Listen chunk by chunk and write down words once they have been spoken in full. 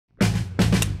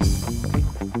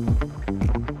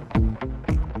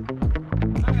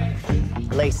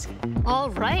Lacey. All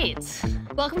right.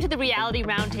 Welcome to the Reality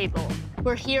Roundtable.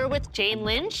 We're here with Jane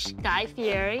Lynch, Guy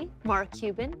Fieri, Mark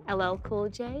Cuban, LL Cool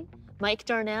J, Mike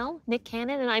Darnell, Nick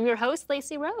Cannon, and I'm your host,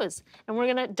 Lacey Rose. And we're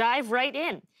gonna dive right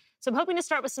in. So I'm hoping to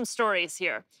start with some stories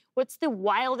here. What's the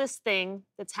wildest thing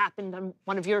that's happened on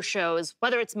one of your shows,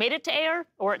 whether it's made it to air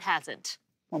or it hasn't?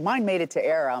 Well, mine made it to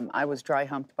air. I was dry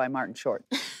humped by Martin Short.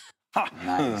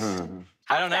 Nice.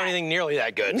 I don't have anything nearly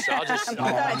that good, so I'll just... I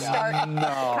thought I'd start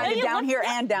kind of down here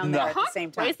and down there at the same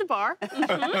time. Raise the bar.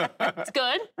 It's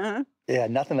good. Yeah,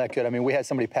 nothing that good. I mean, we had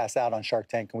somebody pass out on Shark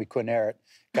Tank and we couldn't air it.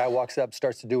 Guy walks up,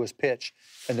 starts to do his pitch,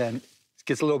 and then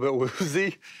gets a little bit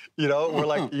woozy, you know? We're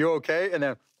like, you okay? And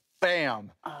then,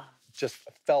 bam, just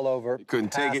fell over,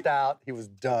 couldn't take it. passed out. He was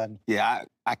done. Yeah,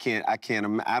 I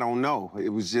don't know. It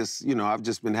was just, you know, I've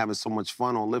just been having so much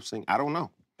fun on lip sync. I don't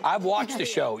know. I've watched the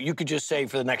show. You could just say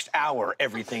for the next hour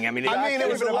everything. I mean, it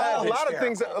was a lot of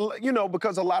things, you know,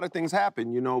 because a lot of things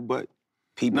happen, you know, but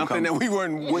nothing that we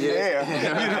wouldn't there.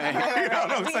 You know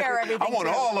what I'm saying? I want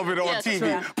all of it on TV.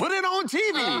 Right. Put it on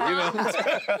TV, you know?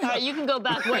 All right, you can go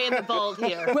back way in the bold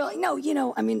here. Well, no, you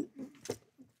know, I mean,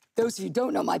 those of you who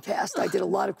don't know my past, I did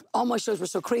all my shows were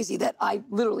so crazy that I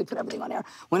literally put everything on air.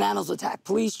 When animals attack,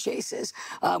 police chases,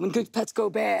 when good pets go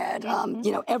bad,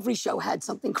 you know, every show had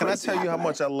something crazy. Can I tell you how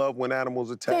much I love when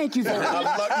animals attack? Thank you very much.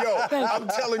 I'm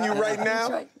telling you right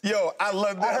now, I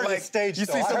love that. Like, stage, you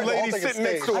see some lady sitting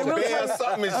next to a bear or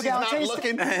something, and she's not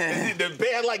looking, and the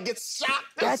bear, like, gets shot.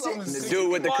 That's it. The dude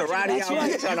with the karate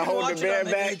helmet trying to hold the bear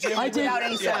back. I did. Without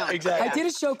any sound. Exactly. I did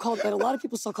a show that a lot of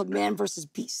people saw called Man versus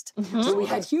Beast. So we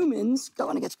had humans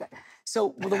going against bear.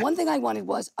 So the one thing I wanted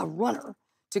was a runner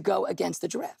to go against the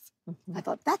giraffe. I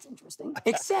thought, that's interesting.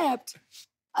 Except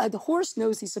the horse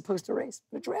knows he's supposed to race,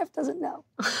 but the giraffe doesn't know.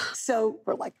 So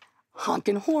we're like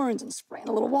honking horns and spraying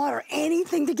a little water,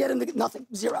 anything to get him to, nothing,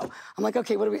 zero. I'm like,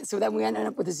 okay, what do we, so then we ended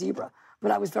up with a zebra.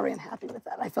 But I was very unhappy with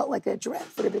that. I felt like a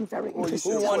giraffe would have been very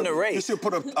interesting. Who won the race? You should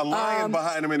put a lion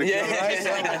behind him in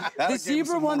the The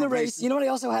zebra won the race. You know what I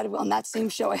also had on that same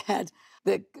show? I had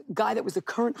the guy that was the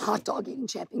current hot dog eating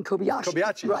champion, Kobayashi.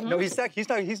 Kobayashi. Right. No, he's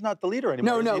not the leader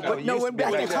anymore. No, he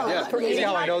See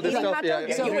how I know this stuff?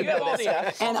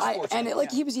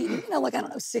 He was eating, you know, like, I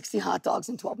don't know, 60 hot dogs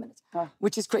in 12 minutes,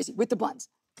 which is crazy, with the buns.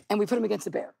 And we put him against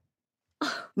the bear.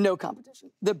 No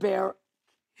competition. The bear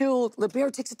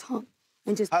takes a tongue.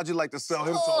 And just, how'd you like to sell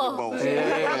him toilet bowls?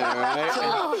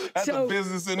 That's a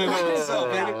business in and of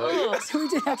itself, ain't it? So we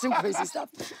did have some crazy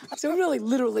stuff. So really,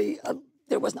 literally,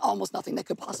 there was almost nothing that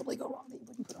could possibly go wrong that you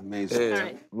wouldn't put on. Amazing. Yeah,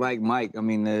 Right. like Mike, I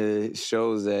mean, the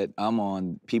shows that I'm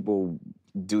on, people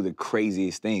do the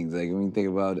craziest things. Like, when you think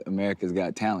about America's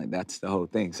Got Talent, that's the whole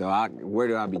thing. So where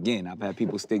do I begin? I've had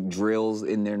people stick drills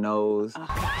in their nose.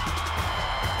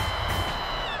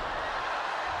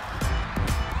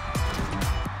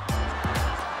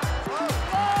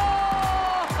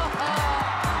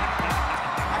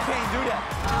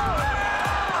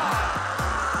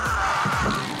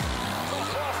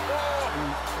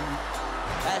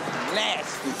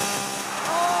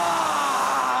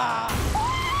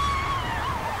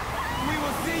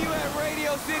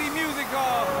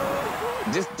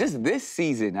 Just this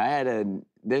season,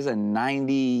 there's a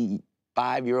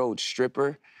 95-year-old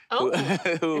stripper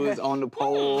who was on the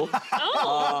pole.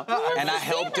 And I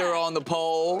helped her on the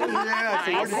pole.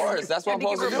 Yeah, of course, that's what I'm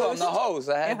supposed to do. I'm the host.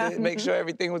 I had to make sure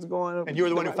everything was going. And you were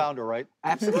the one who found her, right?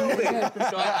 Absolutely. So I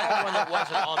have one that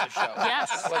wasn't on the show.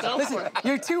 Yes, go for it.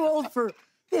 You're too old for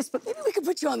this, but maybe we could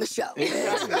put you on the show.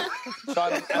 So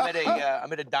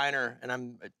I'm at a diner,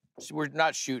 and we're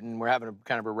not shooting. We're having a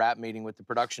kind of a rap meeting with the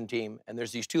production team, and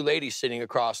there's these two ladies sitting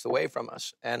across the way from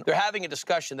us, and they're having a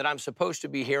discussion that I'm supposed to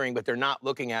be hearing, but they're not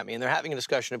looking at me, and they're having a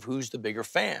discussion of who's the bigger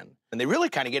fan. And they really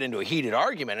kind of get into a heated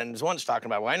argument, and this one's talking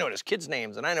about, well, I know his kids'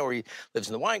 names, and I know where he lives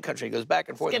in the wine country. He goes back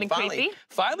and forth. It's getting creepy.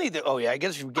 Finally, I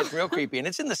guess it gets real creepy, and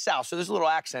it's in the South, so there's a little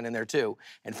accent in there, too.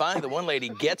 And finally, the one lady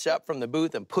gets up from the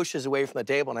booth and pushes away from the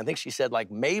table, and I think she said,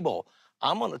 like, Mabel,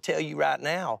 I'm going to tell you right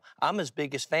now, I'm his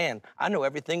biggest fan. I know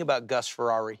everything about Gus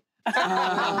Ferrari. Gus.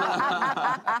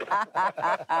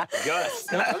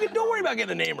 And don't worry about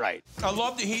getting the name right. I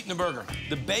love the heat in the burger.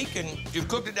 The bacon, you've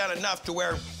cooked it down enough to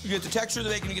where you get the texture of the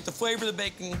bacon, you get the flavor of the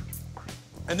bacon,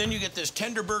 and then you get this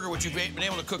tender burger, which you've been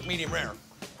able to cook medium rare.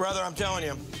 Brother, I'm telling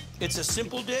you, it's a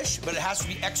simple dish, but it has to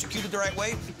be executed the right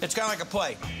way. It's kind of like a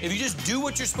play. If you just do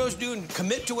what you're supposed to do and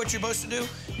commit to what you're supposed to do,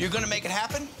 you're going to make it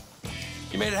happen.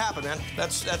 You made it happen, man.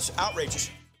 That's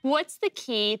outrageous. What's the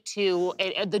key to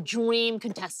the dream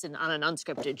contestant on an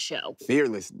unscripted show?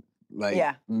 Fearless,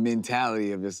 like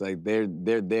mentality of just like they're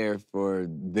there for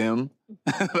them,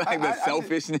 Like the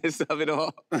selfishness of it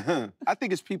all. I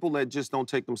think it's people that just don't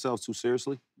take themselves too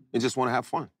seriously and just want to have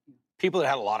fun. People that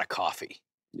had a lot of coffee.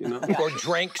 You know? Or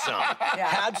drank some.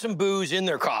 Had some booze in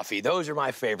their coffee. Those are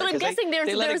my favorite. But I'm guessing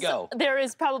they let it go. there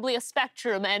is probably a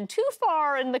spectrum, and too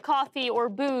far in the coffee or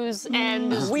booze, and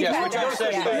We've had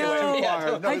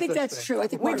No, I think that's true. I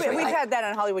think we've had that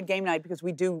on Hollywood Game Night because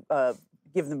we do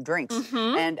give them drinks.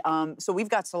 And so we've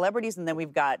got celebrities and then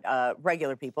we've got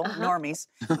regular people, normies.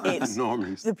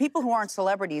 Normies. The people who aren't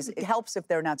celebrities, it helps if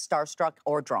they're not starstruck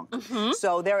or drunk.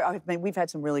 So we've had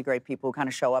some really great people who kind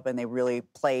of show up and they really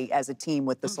play as a team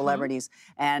with the celebrities.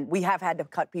 And we have had to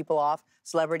cut people off,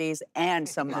 celebrities and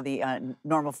some of the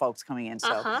normal folks coming in.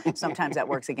 So sometimes that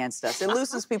works against us. It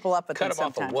loosens people up, but cut then them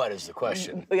off sometimes... of what is the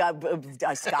question?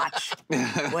 Scotch,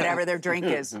 whatever their drink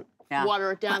is. Yeah.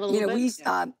 Water it down a little bit.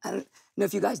 I don't know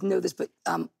if you guys know this, but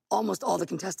almost all the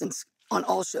contestants on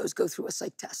all shows go through a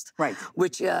psych test. Right.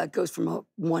 Which goes from a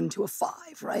 1 to a 5,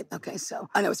 right? Okay, so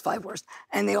I know it's 5 worst.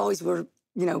 And they always were,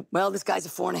 you know, well, this guy's a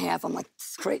 4.5. I'm like,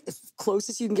 great, as close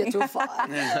as you can get to a 5.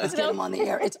 Let's get him on the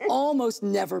air. It's almost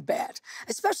never bad,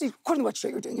 especially according to what show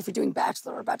you're doing. If you're doing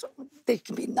Bachelor or Bachelor, they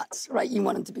can be nuts, right? You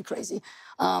want them to be crazy.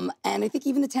 And I think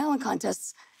even the talent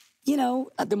contests, you know,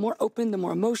 the more open, the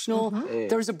more emotional.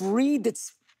 There's a breed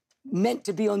that's meant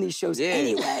to be on these shows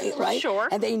anyway, right? Sure.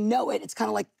 And they know it. It's kind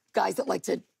of like guys that like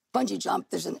to bungee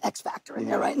jump. There's an X factor in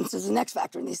there, right? And so there's an X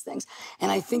factor in these things.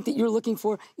 And I think that you're looking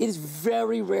for, it is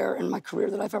very rare in my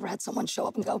career that I've ever had someone show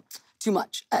up and go, too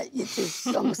much. There's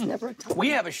almost never a time. We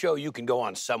have a show you can go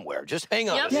on somewhere. Just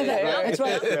hang on. Yep. That's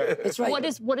right. That's right.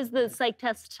 What does the psych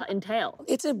test entail?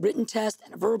 It's a written test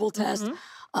and a verbal test.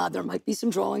 There might be some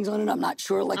drawings on it. I'm not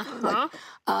sure. The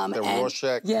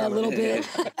Rorschach. Yeah, a little bit.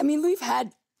 I mean, we've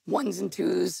had 1s and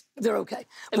 2s. They're okay.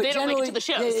 But they don't make it to the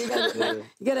shows. You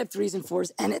gotta have 3s and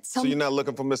 4s, and it's So you're not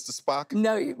looking for Mr. Spock?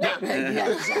 No, exactly.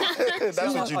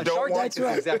 That's what you don't want. It's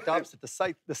the exact opposite.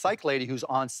 The psych lady who's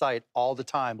on site all the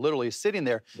time, literally is sitting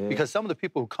there because some of the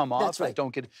people who come off that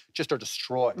don't get, just are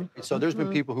destroyed. So there's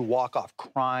been people who walk off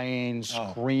crying,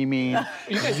 screaming,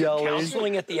 yelling.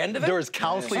 Counseling at the end of it? There is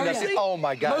counseling. Oh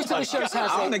my God. Most of the shows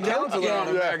have I'm the counselor on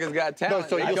America's Got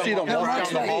Talent. No, so you'll see them walk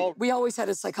down the hall. We always had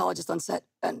a psychologist on set,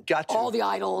 and all the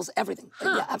idols, everything.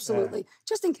 Yeah, absolutely.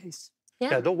 Just in case.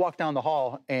 Yeah, they'll walk down the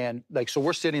hall and so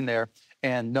we're sitting there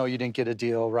and no, you didn't get a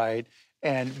deal, right?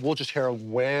 And we'll just hear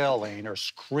them wailing or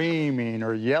screaming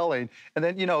or yelling. And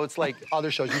then, you know, it's like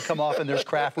other shows. You come off and there's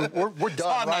crap. We're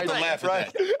done, right?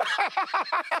 Right.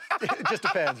 It just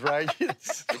depends, right?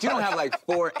 But you don't have like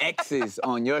 4 X's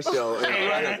on your show.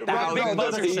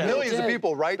 No, there's millions of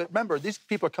people, right? But remember, these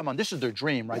people come on. This is their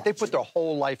dream, right? They put their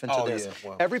whole life into this. Yeah.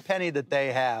 Wow. Every penny that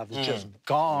they have is just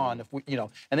gone. If we, you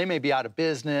know, and they may be out of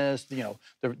business. You know,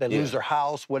 they lose their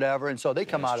house, whatever. And so they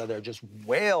come out of there just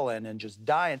wailing and just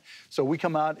dying. So we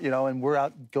come out, you know, and we're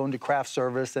out going to craft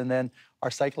service, and then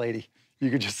our psych lady, you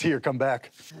could just see her come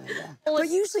back. But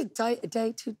usually a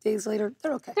day, 2 days later,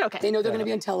 they're okay. They're okay. They know they're going to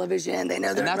be on television. They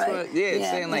know they're And that's right. what, it's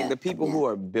saying like the people who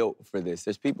are built for this.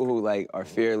 There's people who like are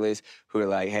fearless, who are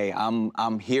like, hey,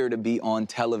 I'm here to be on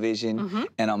television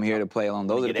and I'm here to play along.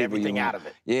 Those are the people everything out of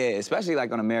it. Yeah, especially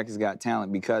like on America's Got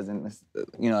Talent because,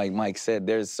 you know, like Mike said,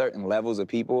 there's certain levels of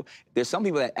people. There's some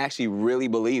people that actually really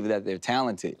believe that they're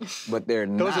talented, but they're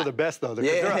not. Those are the best though.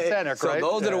 They're authentic, right?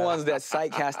 So those are the ones that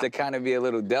psych has to kind of be a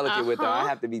little delicate with. Or I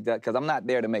have to be, because I'm not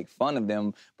there to make fun of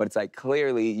them, but it's like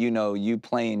clearly, you know, you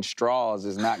playing straws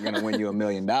is not going to win you $1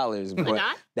 million. But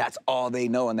that's all they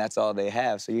know and that's all they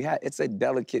have. So it's a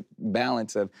delicate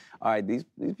balance of, all right, these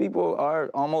people are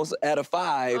almost at a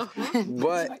 5,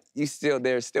 but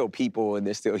they're still people and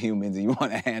they're still humans and you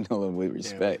want to handle them with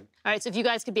respect. All right, so if you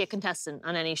guys could be a contestant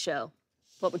on any show,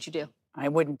 what would you do? I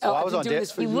wouldn't. Oh, I was on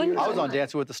on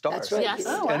Dancing with the Stars. That's right. Yes.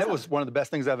 Oh, And it was one of the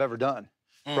best things I've ever done.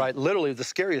 Right? Literally the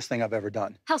scariest thing I've ever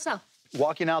done. How so?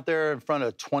 Walking out there in front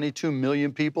of 22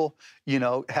 million people, you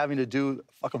know, having to do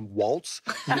fucking waltz,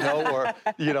 you know, or,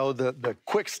 you know, the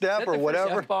quick step or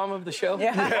whatever. F-bomb of the show?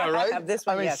 Yeah, right? This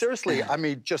one, I mean, seriously, I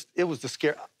mean, it was the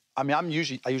scare. I mean, I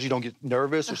usually don't get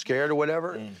nervous or scared or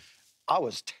whatever. I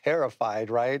was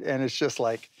terrified, right? And it's just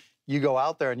like, you go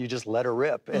out there and you just let her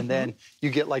rip. And then you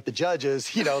get like the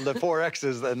judges, you know, the 4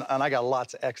 X's, and I got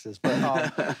lots of X's.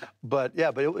 But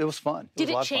yeah, it was fun. Did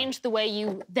it change the way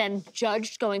you then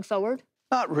judged going forward?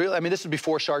 Not really. I mean, this is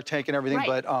before Shark Tank and everything,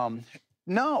 but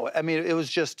no. I mean, it was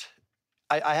just,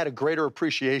 I had a greater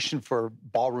appreciation for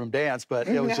ballroom dance, but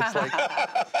it was just like,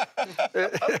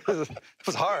 it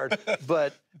was hard.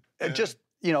 But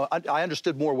you know, I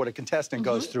understood more what a contestant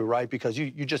goes through, right? Because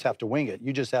you just have to wing it.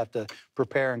 You just have to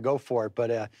prepare and go for it.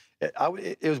 But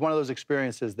it was one of those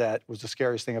experiences that was the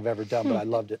scariest thing I've ever done, but I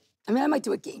loved it. I mean, I might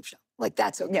do a game show. Like,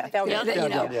 that's okay.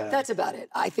 Yeah, that's about it.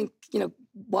 I think, you know,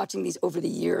 watching these over the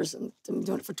years, and I'm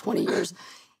doing it for 20 years,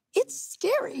 it's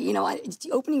scary. You know,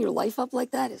 opening your life up like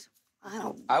that is,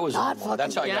 I was not on one.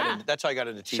 That's how I got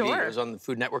into TV. Sure. I was on the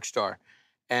Food Network Star.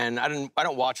 And I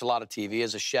don't watch a lot of TV.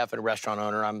 As a chef and a restaurant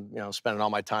owner, I'm, you know, spending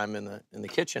all my time in the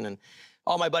kitchen. And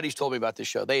all my buddies told me about this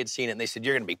show. They had seen it, and they said,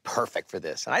 "You're going to be perfect for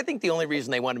this." And I think the only reason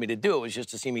they wanted me to do it was just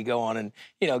to see me go on and,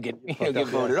 you know, get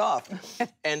voted off.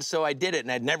 And so I did it,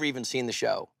 and I'd never even seen the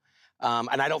show.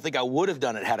 And I don't think I would have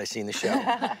done it had I seen the show.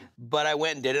 But I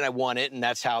went and did it, I won it, and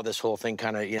that's how this whole thing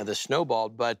kind of, you know, this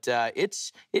snowballed. But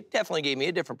it definitely gave me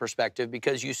a different perspective,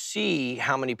 because you see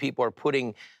how many people are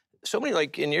putting so many,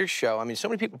 like in your show, I mean, so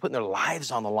many people putting their lives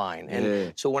on the line.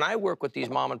 And so when I work with these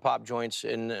mom and pop joints,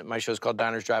 and my show's called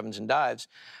Diners, Drive-Ins, and Dives,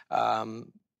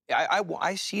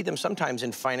 I see them sometimes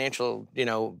in financial, you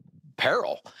know,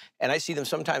 peril. And I see them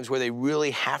sometimes where they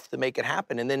really have to make it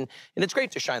happen. And it's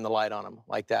great to shine the light on them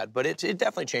like that. But it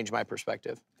definitely changed my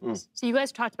perspective. So you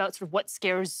guys talked about sort of what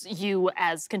scares you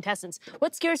as contestants.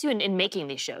 What scares you in making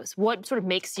these shows? What sort of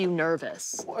makes you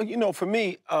nervous? Well, you know, for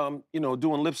me, you know,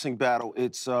 doing lip sync battle,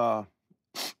 it's, I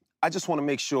just want to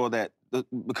make sure that,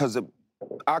 because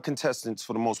our contestants,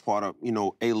 for the most part, are, you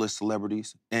know, A-list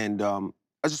celebrities. And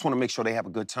I just want to make sure they have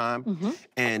a good time.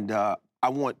 And I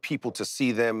want people to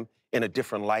see them in a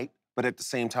different light, but at the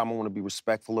same time, I want to be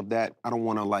respectful of that. I don't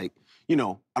want to, like, you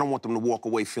know, I don't want them to walk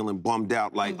away feeling bummed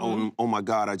out, like, oh my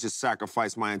God, I just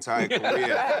sacrificed my entire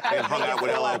career and hung out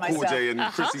with LL Cool J and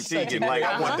Chrissy Teigen. Like,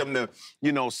 I want them to,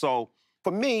 you know, so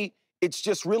for me, it's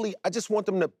just really, I just want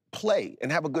them to play and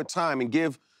have a good time and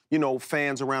give, you know,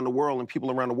 fans around the world and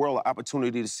people around the world an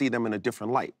opportunity to see them in a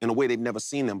different light, in a way they've never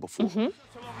seen them before. So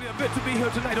lovely, a bit to be here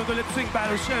tonight on the Lip Sync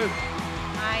Battle Show.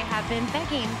 I have been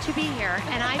begging to be here,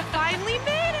 and I finally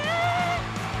made it!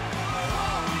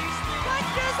 What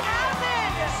just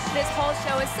happened? This whole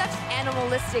show is such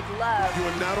animalistic love. You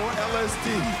are not on LSD.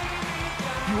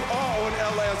 You are on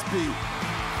LSD.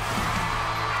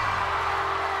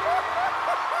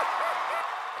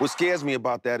 What scares me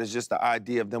about that is just the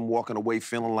idea of them walking away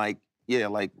feeling like, yeah,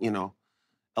 like, you know,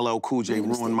 LL Cool J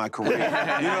ruined my career. You know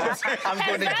what I'm saying? I'm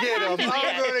going to get him.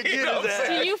 I'm going to get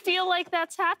him. Do you feel like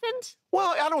that's happened?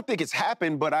 Well, I don't think it's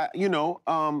happened, but you know,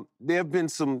 there have been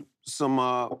some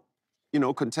you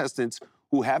know, contestants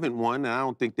who haven't won, and I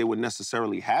don't think they were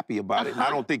necessarily happy about it. And I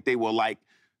don't think they were like,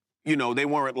 you know, they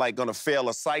weren't like gonna fail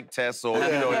a psych test, or,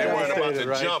 you know, they weren't about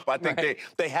to jump. I think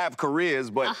they have careers,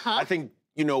 but I think,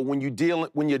 you know, when you're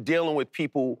dealing with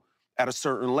people at a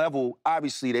certain level,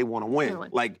 obviously they want to win.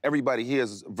 Like, everybody here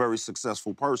is a very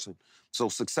successful person. So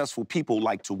successful people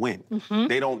like to win.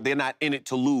 They're not in it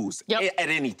to lose at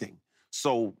anything.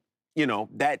 So, you know,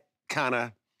 that kind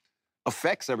of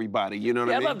affects everybody, you know what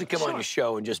I mean? I'd love to come on your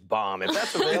show and just bomb. If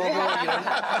that's available, you know,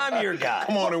 I'm your guy.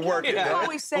 Come on and work it. People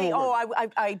always say, oh,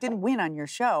 I didn't win on your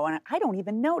show, and I don't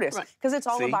even notice, because it's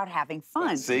all about having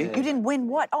fun. You didn't win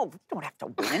what? Oh, you don't have to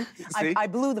win. I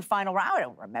blew the final round. I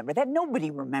don't remember that.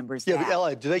 Nobody remembers that. Yeah, but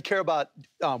LA, do they care about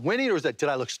winning, or is that, did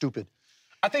I look stupid?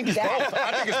 I think it's both.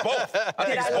 I think it's both. I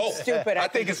think it's both. Stupid. I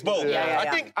think it's both.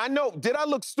 I know, did I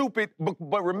look stupid?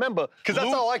 But remember, because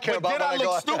that's all I care about. Did I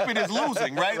look stupid is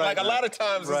losing, right? Like, a lot of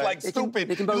times it's like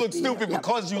stupid. You look stupid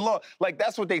because you lost. Like,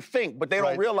 that's what they think, but they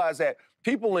don't realize that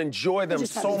people enjoy them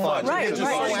so much. They're just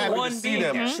so happy to see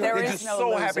them. They're just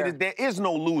so happy that there is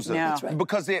no loser.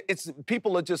 Because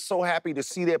people are just so happy to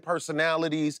see their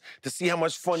personalities, to see how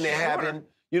much fun they're having.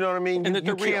 You know what I mean? And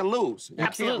you can't lose. You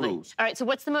can't lose. All right, so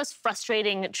what's the most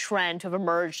frustrating trend to have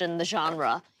emerged in the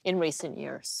genre in recent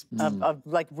years? Of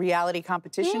like reality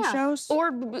competition shows? Or,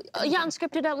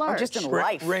 unscripted at large. Or just in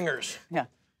life. Ringers.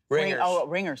 Ringers.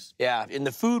 Ringers. Yeah, in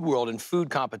the food world, in food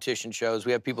competition shows,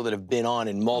 we have people that have been on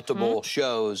in multiple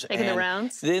shows. Making the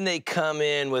rounds. Then they come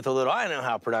in with a little, I know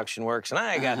how production works, and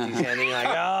I got these, and then you're like,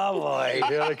 oh boy,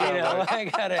 you know, I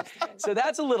got it. So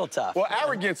that's a little tough. Well,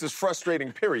 arrogance is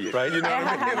frustrating, period. Right? You know what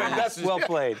I mean? That's well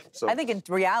played. So. I think in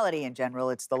reality in general,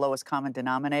 it's the lowest common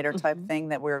denominator type thing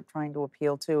that we're trying to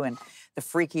appeal to, and the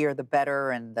freakier, the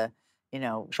better, and the, you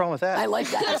know. What's wrong with that? I like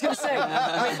that. I was going to say.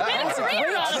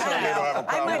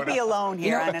 I might be alone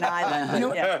here on an island. You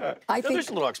know, I think there's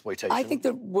a little exploitation. I think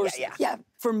the worst,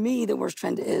 for me, the worst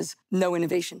trend is no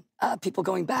innovation. People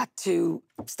going back to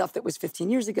stuff that was 15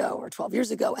 years ago or 12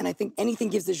 years ago. And I think anything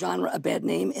gives the genre a bad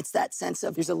name. It's that sense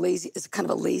of it's kind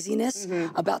of a laziness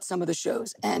about some of the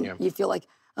shows. And you feel like,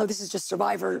 oh, this is just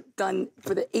Survivor done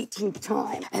for the 18th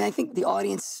time. And I think the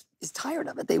audience is tired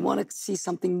of it. They want to see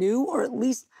something new, or at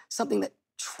least something that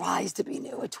tries to be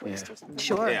new, a twist or something.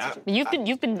 Sure. Yeah.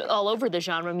 You've been all over the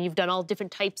genre. I mean, you've done all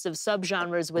different types of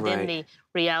subgenres within the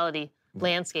reality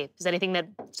landscape. Is there anything that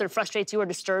sort of frustrates you or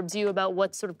disturbs you about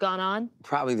what's sort of gone on?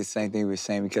 Probably the same thing we were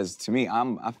saying, because to me,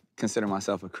 I consider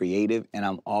myself a creative, and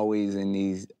I'm always in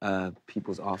these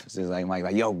people's offices like,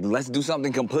 yo, let's do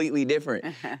something completely different.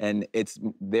 And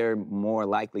they're more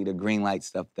likely to greenlight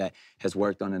stuff that has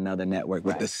worked on another network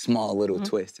with a small little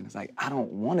twist. And it's like, I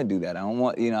don't want to do that. I don't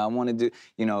want, I want to do,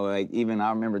 like even I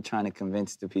remember trying to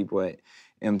convince the people at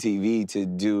MTV to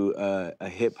do a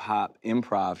hip hop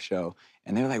improv show.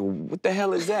 And they were like, what the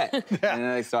hell is that?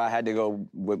 And so I had to go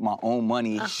with my own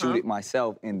money, shoot it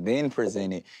myself, and then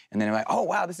present it. And then they're like, oh,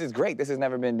 wow, this is great. This has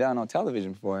never been done on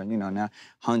television before. And, now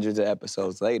hundreds of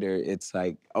episodes later, it's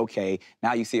like, okay,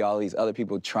 now you see all these other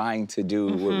people trying to do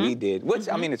what we did, which,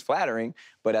 I mean, it's flattering,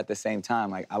 but at the same time,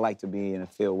 like, I like to be in a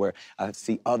field where I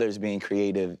see others being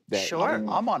creative.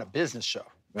 I'm on a business show.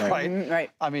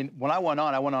 Right. I mean, when I went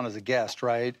on as a guest,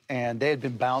 right? And they had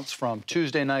been bounced from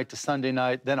Tuesday night to Sunday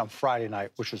night, then on Friday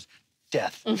night, which was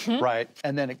death, right?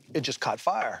 And then it just caught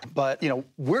fire. But,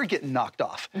 we're getting knocked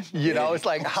off. It's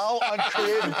like, how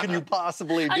uncreative can you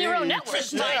possibly be? On your own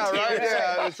network.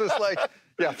 Yeah, it's just like,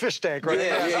 fish tank,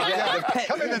 right?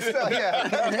 Come in and sell,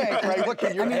 tank, right? What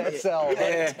can your head sell?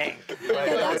 Tank.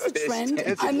 That's a trend,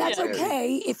 and that's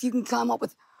okay if you can come up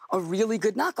with a really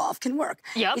good knockoff can work.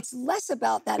 It's less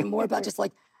about that and more about just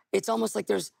like, it's almost like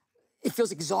it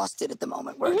feels exhausted at the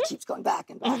moment where it keeps going back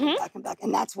and back and back and back.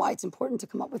 And that's why it's important to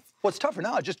come up with. What's tougher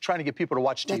now is just trying to get people to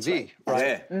watch TV,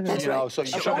 right? That's right. So you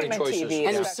so many choices. TV,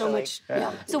 and there's so much.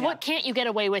 So what can't you get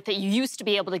away with that you used to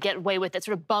be able to get away with that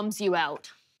sort of bums you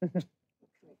out?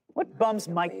 What bums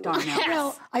Mike Darnell?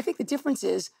 Well, I think the difference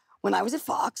is, when I was at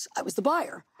Fox, I was the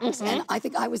buyer. And I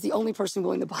think I was the only person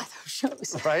willing to buy those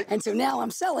shows. Right. And so now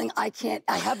I'm selling, I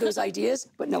have those ideas,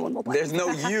 but no one will buy them. There's no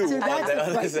you. So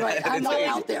that's I'm not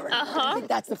out there anymore. I think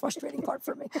that's the frustrating part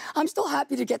for me. I'm still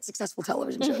happy to get successful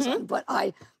television shows on, but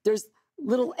there's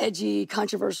little edgy,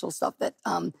 controversial stuff that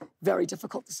very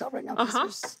difficult to sell right now.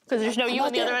 Because there's no you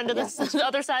on the other end of the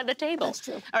other side of the table. That's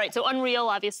true. All right, so Unreal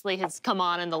obviously has come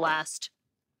on in the last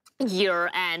year,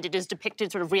 and it is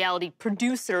depicted sort of reality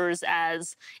producers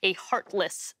as a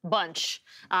heartless bunch,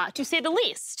 to say the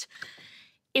least.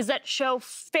 Is that show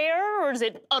fair, or is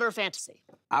it utter fantasy?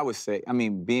 I would say,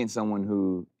 being someone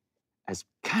who has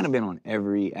kind of been on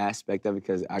every aspect of it,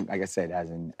 because, like I said, as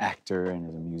an actor and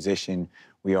as a musician,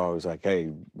 we always like,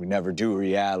 hey, we never do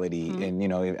reality.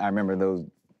 And, I remember those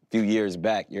few years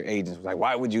back, your agents was like,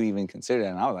 why would you even consider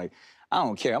that? And I was like, I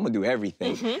don't care, I'm gonna do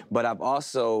everything. But I've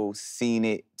also seen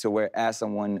it to where, as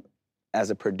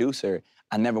a producer,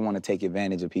 I never wanna take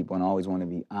advantage of people and I always wanna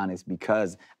be honest,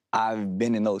 because I've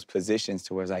been in those positions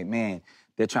to where it's like, man,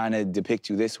 they're trying to depict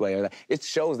you this way. Or like, it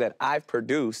shows that I've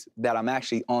produced, that I'm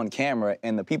actually on camera,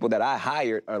 and the people that I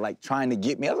hired are like trying to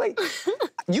get me. I was like,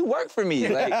 you work for me.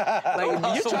 Like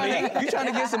you're trying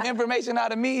to get some information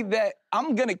out of me that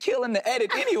I'm gonna kill in the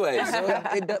edit anyway.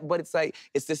 So but it's like,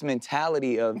 it's this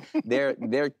mentality of they're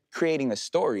creating a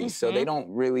story, so they're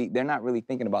not really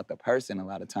thinking about the person a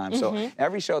lot of times. So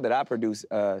every show that I produce,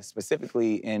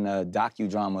 specifically in a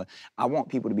docudrama, I want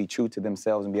people to be true to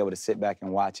themselves and be able to sit back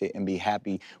and watch it and be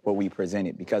happy what we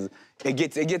presented, because it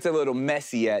gets a little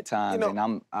messy at times,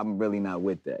 and I'm really not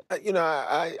with that.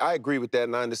 I agree with that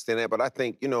and I understand that, but I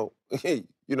think,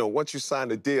 once you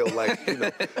sign a deal, like, you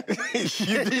did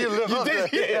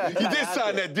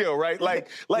sign that deal, right? Like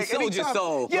you sold your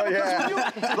soul. Yeah,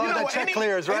 because when that check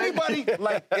clears, right? Anybody,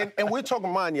 and we're talking,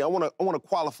 mind you, I want to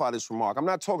qualify this remark. I'm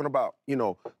not talking about,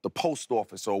 the post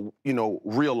office or,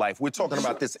 real life. We're talking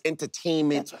about this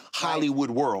entertainment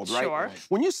Hollywood world, right? Sure.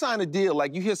 When you sign a deal,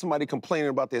 like you hear somebody complaining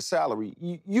about their salary,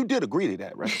 you did agree to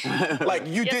that, right? Like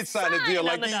you did sign a deal,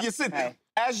 like you said.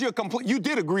 As you're you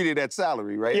did agree to that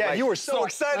salary, right? Yeah, you were so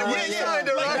excited when you signed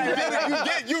it,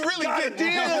 right? You really did.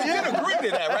 You did agree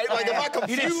to that, right? Like, am I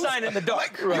confused? You didn't sign it in the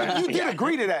dark. You did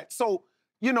agree to that. So,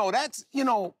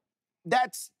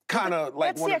 that's kind of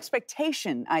like... That's the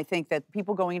expectation, I think, that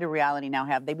people going into reality now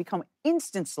have. They become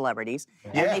instant celebrities,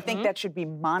 and they think that should be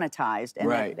monetized, and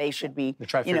that they should be... They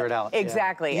try to figure it out.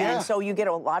 Exactly. Yeah. And so you get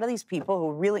a lot of these people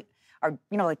who really... are,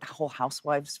 like the whole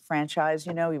Housewives franchise,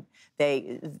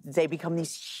 they become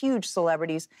these huge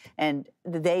celebrities, and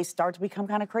they start to become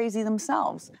kind of crazy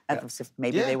themselves. As if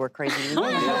maybe they were crazy.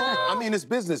 I mean, it's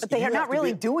business. But they are not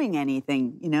really doing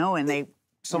anything, and they...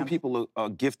 Some people are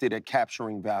gifted at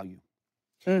capturing value.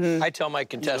 I tell my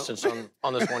contestants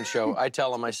on this one show, I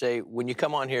tell them, I say, when you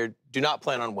come on here, do not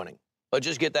plan on winning. Let's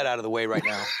just get that out of the way right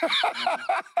now.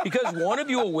 Because one of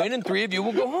you will win and 3 of you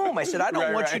will go home. I said, I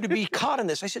don't want you to be caught in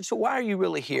this. I said, so why are you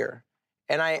really here?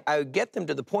 And I get them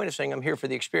to the point of saying, I'm here for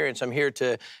the experience. I'm here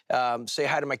to say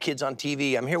hi to my kids on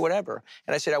TV. I'm here, whatever.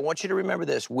 And I said, I want you to remember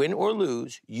this. Win or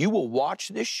lose, you will watch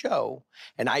this show,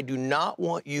 and I do not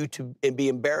want you to be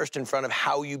embarrassed in front of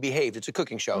how you behaved. It's a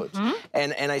cooking show.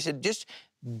 And I said, just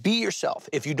be yourself.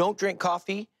 If you don't drink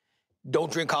coffee,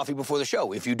 don't drink coffee before the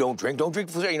show. If you don't drink before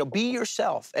the show. You know, be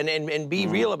yourself and be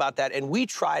real about that. And we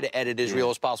try to edit as real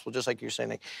as possible, just like you're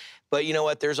saying. But you know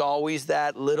what? There's always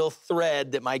that little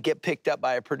thread that might get picked up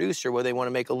by a producer where they want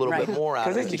to make a little bit more out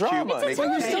of it. Because it's drama.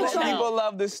 People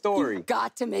love this story. You've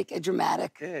got to make a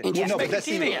dramatic, interesting No, but that's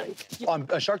on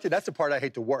Shark Tank, that's the part I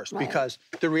hate the worst because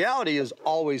the reality is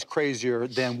always crazier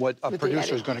than what a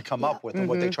producer is going to come up with and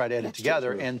what they try to edit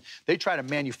together. And they try to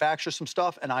manufacture some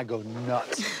stuff, and I go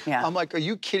nuts. I'm like, are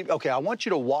you kidding? Okay, I want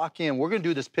you to walk in. We're going to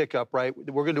do this pickup, right?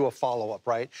 We're going to do a follow-up,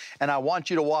 right? And I want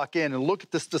you to walk in and look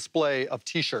at this display of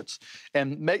T-shirts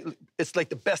and it's like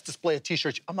the best display of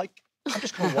T-shirts. I'm like, I'm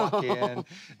just going to walk in.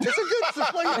 It's a good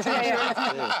display of T-shirts.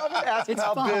 I'm asking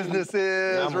how business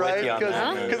is, right?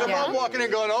 Because if I'm walking in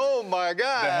going, oh, my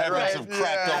God. The heavens have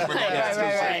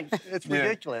cracked open. It's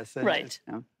ridiculous.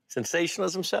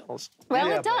 Sensationalism sells.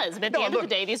 Well, it does. But at the end of the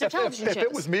day, these are television shows. If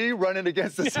it was me running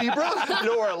against a zebra,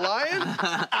 or a lion,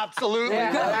 absolutely.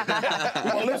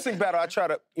 Well, Lip Sync Battle, I try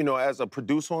to, as a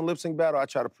producer on Lip Sync Battle, I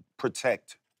try to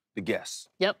protect the guests.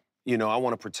 Yep. I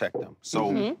want to protect them.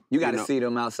 So you got to see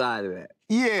them outside of that.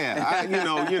 Yeah, I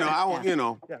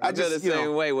feel the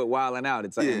same way with Wildin' Out.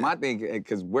 It's like my thing,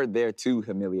 because we're there to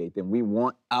humiliate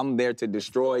them. I'm there to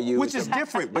destroy you. Which is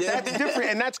different, but that's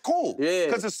different, and that's cool. Yeah.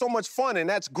 Because it's so much fun, and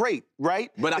that's great, right?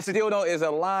 But I still don't, it's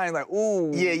a line like,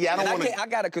 ooh. Yeah, I don't want to. I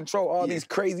got to control all these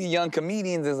crazy young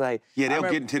comedians. It's like. Yeah, they'll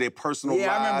get into their personal lives.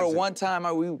 Yeah, I remember one time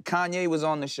Kanye was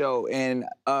on the show, and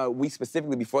we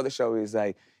specifically, before the show, he was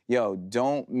like, yo,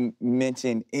 don't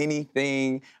mention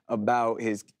anything about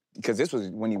his, because this was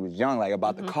when he was young, like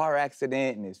about the car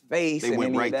accident and his face. They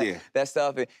went right there. That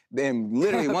stuff. And then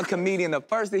literally one comedian, the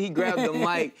first thing he grabbed the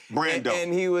mic. Brando.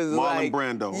 And he was like.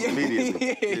 Marlon Brando,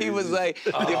 immediately. He was like,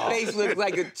 your face looks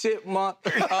like a chipmunk.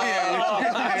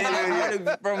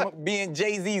 From being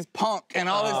Jay-Z's punk and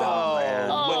all this stuff.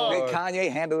 But then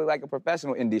Kanye handled it like a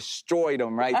professional and destroyed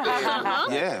him right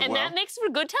there. And that makes for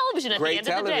good television at the end of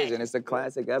the day. Great television. It's a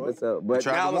classic episode. But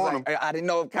now I was like, I didn't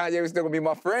know if Kanye was still going to be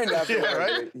my friend after that.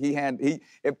 Right?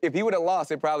 If he would have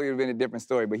lost, it probably would have been a different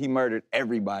story, but he murdered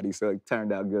everybody, so it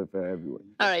turned out good for everyone.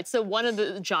 All right, so one of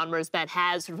the genres that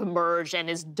has sort of emerged and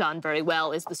is done very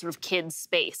well is the sort of kids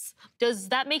space. Does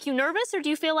that make you nervous, or do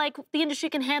you feel like the industry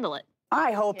can handle it?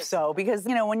 I hope so, because,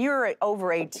 when you're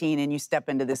over 18 and you step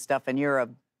into this stuff and you're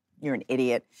an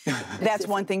idiot, that's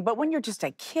one thing. But when you're just a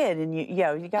kid and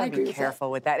you got to be careful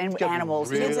with that. And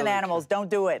animals, kids and animals, don't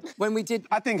do it. When we did...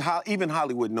 I think even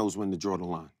Hollywood knows when to draw the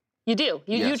line. You do?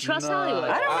 You trust Hollywood?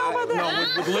 I don't know about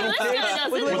that. No, with little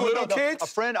kids? With little kids? A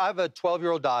friend, I have a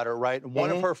 12-year-old daughter, right? And one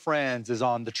of her friends is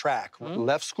on the track.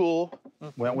 Left school,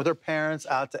 went with her parents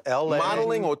out to L.A.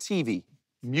 Modeling or TV?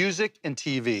 Music and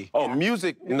TV. Oh,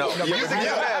 music? No. Music,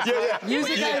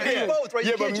 Music both, right?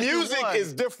 Yeah, but music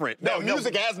is different. No,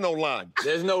 music has no line.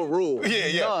 There's no rule.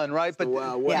 None, right? But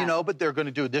but they're going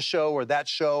to do this show or that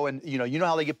show, and you know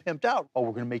how they get pimped out. Oh,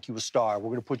 we're going to make you a star. We're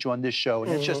going to put you on this show,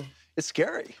 and it's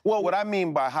scary. Well, what I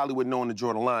mean by Hollywood knowing to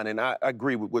draw the line, and I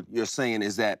agree with what you're saying,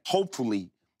 is that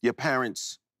hopefully your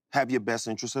parents have your best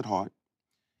interests at heart.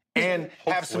 And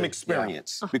have some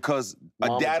experience, because a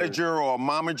dadager or a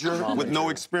momager with no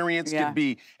experience can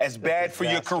be as bad for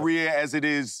your career as it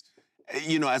is,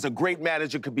 as a great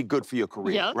manager could be good for your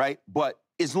career, right? But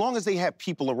as long as they have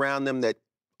people around them that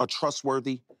are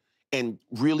trustworthy and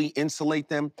really insulate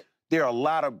them, there are a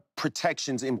lot of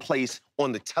protections in place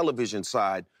on the television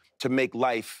side to make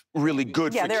life really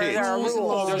good for kids. There are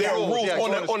rules. There are rules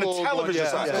on the television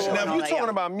side. Now, if you're talking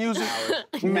about music,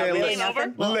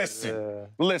 man,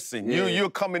 listen.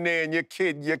 You're coming there and your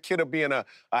kid will be in a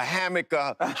hammock,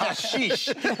 hashish,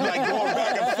 like going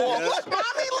back and forth. Look,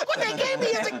 mommy, look what they gave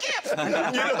me as a gift. You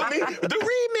know what I mean? The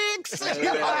remix. You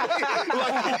know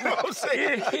what I'm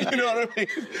saying? You know what I mean?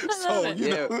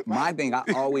 So, my thing, I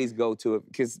always go to it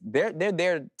because they're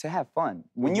there to have fun.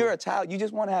 When you're a child, you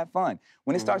just want to have fun.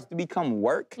 When it starts to become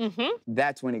work,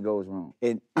 that's when it goes wrong.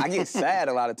 And I get sad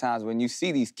a lot of times when you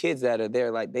see these kids that are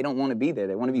there, like, they don't want to be there.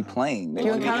 They want to be playing. They you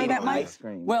want to encounter be that, Mike?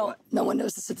 screen. Well, no one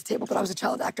knows this at the table, but I was a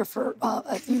child actor for,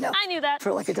 I knew that.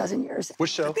 for like a dozen years.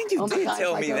 Which show? I think you did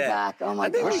tell me that. Oh, my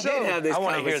God. I think go. have this I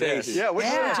wanna hear this. conversation. Yeah, what's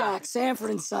Yeah. Jack, Sanford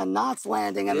and Son, Knots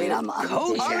Landing. I mean, I'm dating myself.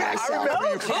 Oh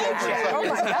my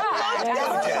God.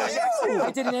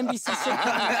 I did an NBC sitcom.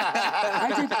 I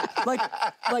did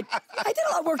I did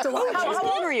a lot of work.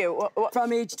 How old are you?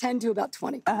 From age 10 to about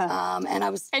 20. And I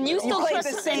was. And you still played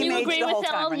trust, the same and you age agree the with whole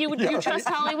time, Ellen? right? You trust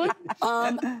Hollywood?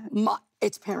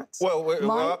 It's parents. Well,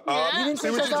 You didn't see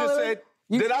say what you trust just Hollywood? said?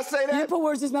 Did I say You that? put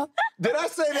words in his mouth. Did I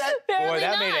say that? Boy,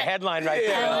 that made a headline right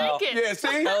there. I like it. Yeah,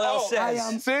 see? LL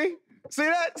says. See? See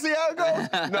that? See how it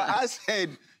goes? No, I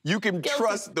said you can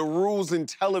trust the rules in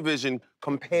television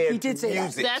compared He did to say that.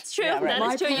 music. That's true. Yeah, right.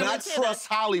 That is true. You Not would say trust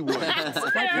Hollywood.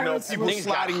 You know, people Things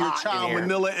got sliding your hot in child here.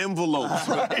 manila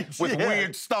envelopes with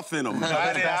weird stuff in them. I'm not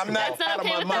That's not out of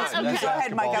okay my with mind. that? Okay. Go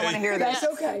ahead, Mike. I want to hear That's this.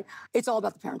 okay. It's all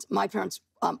about the parents. My parents,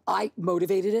 I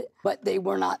motivated it, but they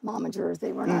were not momagers.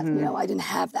 They were not, I didn't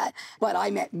have that. But I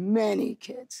met many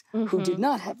kids who did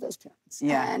not have those parents.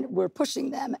 Yeah. And we're pushing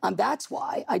them. And that's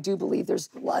why I do believe there's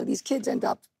a lot of these kids end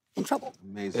up in trouble.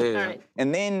 Amazing. All right.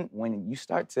 And then when you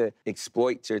start to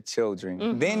exploit your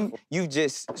children, then you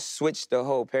just switch the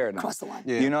whole paradigm. Cross the line.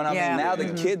 You know what I Yeah. mean? Now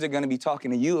the kids are going to be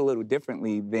talking to you a little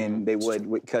differently than they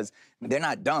would because they're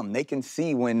not dumb. They can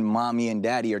see when mommy and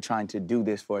daddy are trying to do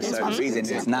this for a certain mom's a good reason.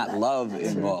 It's example not of that. love That's a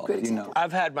involved, good you know. example.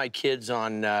 I've had my kids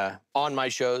on my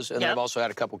shows, and then Yep. I've also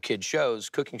had a couple kid shows,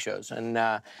 cooking shows, and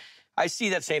I see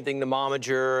that same thing, the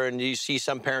momager, and you see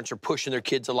some parents are pushing their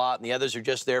kids a lot, and the others are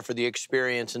just there for the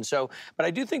experience, and so. But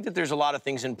I do think that there's a lot of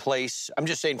things in place. I'm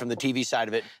just saying from the TV side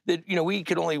of it that we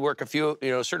could only work a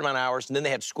certain amount of hours, and then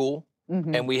they had school.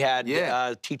 And we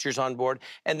had teachers on board,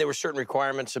 and there were certain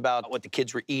requirements about what the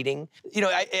kids were eating.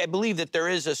 I believe that there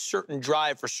is a certain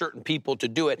drive for certain people to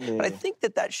do it, but I think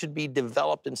that should be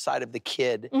developed inside of the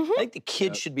kid. I think the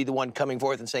kid should be the one coming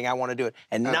forth and saying, I want to do it,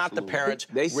 and not the parents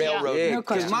railroading.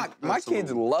 Because my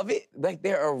kids love it. Like,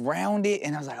 they're around it,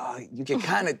 and I was like, oh, you can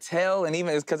kind of tell, and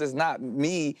even it's because it's not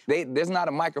me, there's not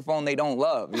a microphone they don't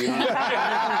love, you know?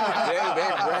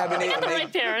 they're grabbing it. The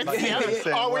right parents.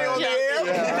 Yeah. Are we on the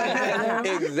air?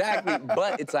 Exactly,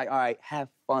 but it's like, all right, have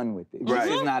fun with it. Right.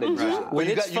 This is not a job. Well,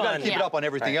 you it's got to fun. keep it up on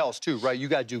everything else, too, right? You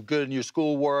got to do good in your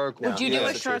schoolwork. Would you do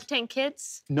a Shark Tank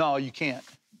Kids? No, you can't.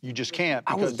 You just can't.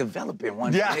 I was because- developing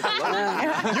one. Yeah.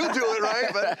 Nickelodeon. You do it,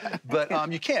 right? But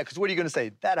you can't, because what are you going to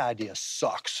say? That idea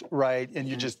sucks, right? And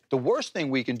you just, the worst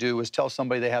thing we can do is tell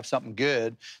somebody they have something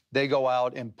good, they go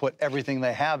out and put everything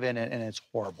they have in it, and it's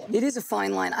horrible. It is a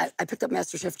fine line. I picked up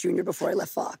MasterChef Junior before I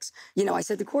left Fox. I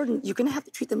said to Gordon, you're going to have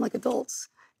to treat them like adults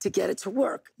to get it to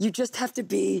work. You just have to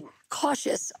be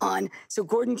cautious so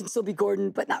Gordon can still be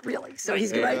Gordon, but not really. So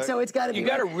he's right. So it's got to be. You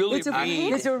got to really it's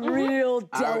a real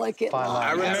delicate line.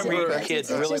 I remember your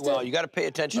kids really well. You got to pay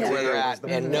attention to where they're at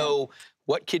and know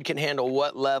what kid can handle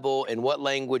what level and what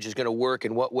language is going to work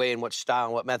in what way and what style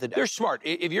and what method. They're smart.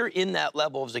 If you're in that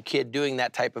level as a kid doing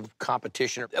that type of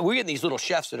competition, we're getting these little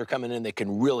chefs that are coming in that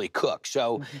can really cook.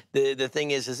 So the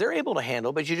thing is they're able to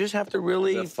handle, but you just have to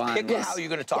really pick how you're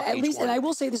going to talk to each one. And I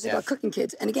will say this about cooking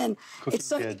kids. And again, it's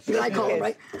something I call them,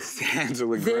 right?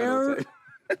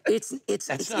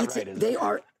 They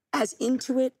are as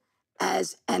into it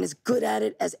and as good at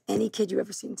it as any kid you've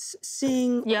ever seen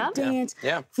sing, or dance.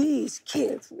 Yeah. These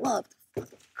kids love to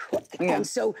cook. And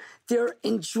so they're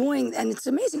enjoying, and it's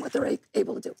amazing what they're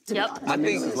able to do, to be honest. I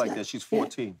think it's like that. She's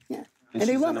 14. Yeah. And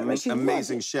they she's love an it, right? She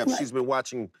amazing loves it. chef. Right. She's been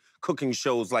watching cooking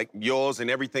shows like yours and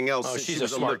everything else. Oh, since she's she a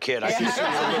was smart kid. I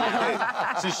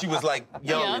see. Since she was like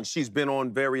young, and she's been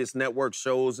on various network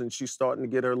shows, and she's starting to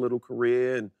get her little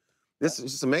career. And this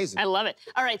is just amazing. I love it.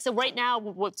 All right, so right now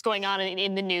what's going on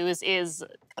in the news is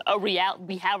we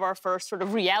have our first sort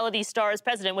of reality star as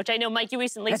president, which I know, Mike, you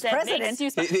recently said president? makes you...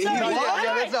 Sorry,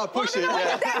 let's not push it. When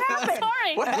did that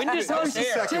happen? When does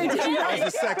this air?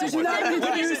 Did you not read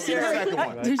the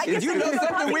news? Did you know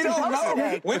something we don't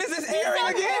know? When is this airing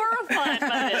I'm again? horrified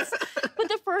by this. But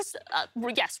the first,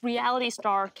 reality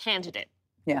star candidate.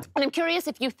 Yeah. And I'm curious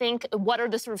if you think, what are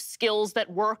the sort of skills that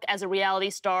work as a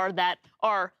reality star that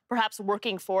are perhaps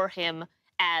working for him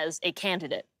as a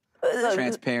candidate?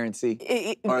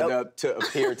 Transparency, or to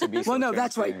appear to be. Well, no,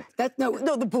 that's right.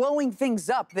 No, the blowing things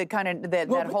up,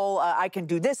 that whole I can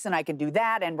do this and I can do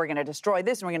that, and we're going to destroy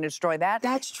this and we're going to destroy that.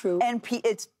 That's true. And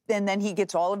then he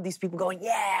gets all of these people going,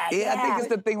 I think it's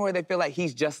the thing where they feel like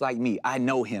he's just like me. I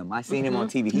know him. I seen him on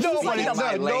TV.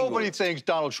 Nobody thinks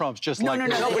Donald Trump's just like me.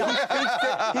 He's not I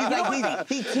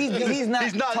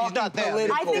that.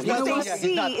 think what they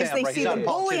see is they see the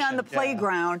bully on the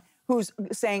playground who's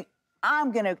saying,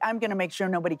 I'm gonna make sure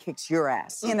nobody kicks your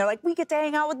ass. And they're like, we get to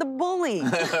hang out with the bully.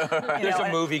 There's a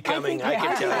movie coming. I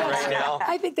can tell you right now.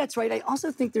 I think that's right. I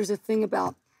also think there's a thing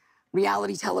about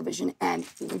reality television and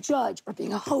being a judge or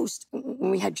being a host. When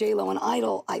we had J-Lo on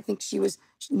Idol, I think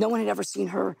no one had ever seen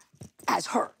her as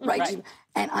her, right?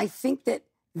 And I think that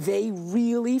they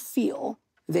really feel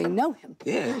they know him.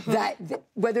 Yeah. That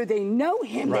whether they know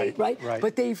him,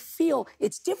 but they feel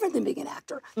it's different than being an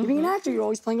actor. Being an actor, you're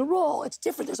always playing a role. It's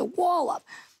different. There's a wall up.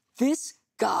 This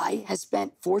guy has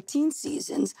spent 14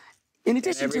 seasons. In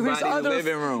addition to his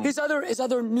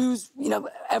other news,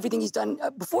 everything he's done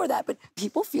before that, but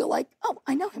people feel like, oh,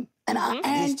 I know him, and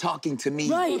he's talking to me,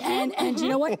 right? And you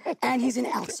know what? And he's an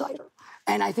outsider,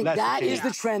 and I think that is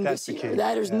the trend this year.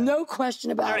 There's no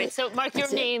question about it. All right, so Mark,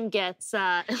 your name gets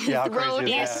thrown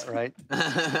in, right?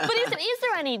 But is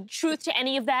there any truth to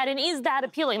any of that, and is that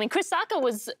appealing? I mean, Chris Sacca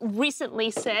was recently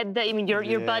said that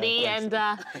your buddy, and said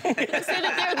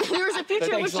that there's a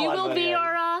future in which you will be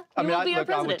our president.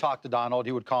 I would talk to Donald.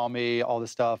 He would call me, all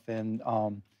this stuff, and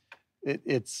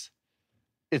it's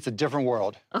a different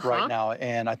world right now.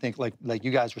 And I think, like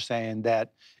you guys were saying,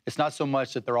 that it's not so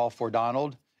much that they're all for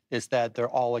Donald, it's that they're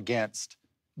all against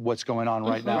what's going on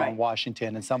right now in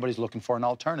Washington, and somebody's looking for an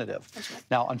alternative.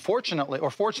 Now, unfortunately, or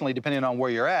fortunately, depending on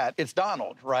where you're at, it's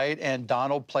Donald, right? And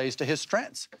Donald plays to his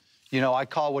strengths. I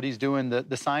call what he's doing the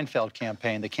Seinfeld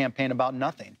campaign, the campaign about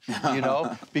nothing,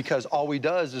 because all he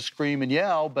does is scream and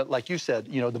yell, but like you said,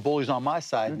 the bully's on my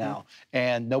side now,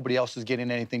 and nobody else is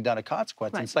getting anything done of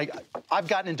consequence. Right. It's like, I've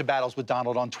gotten into battles with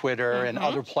Donald on Twitter and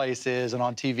other places and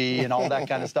on TV and all that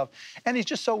kind of stuff, and he's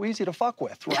just so easy to fuck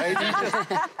with, right?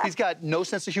 He's got no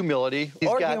sense of humility.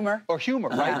 Or humor,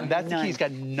 right? And that's the key. He's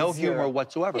got no humor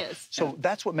whatsoever. Yes. So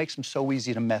that's what makes him so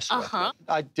easy to mess with.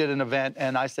 I did an event,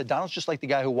 and I said, Donald's just like the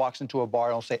guy who walks into a bar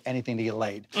and will say anything to get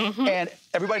laid. And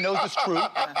everybody knows it's true,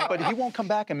 but he won't come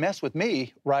back and mess with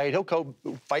me, right? He'll go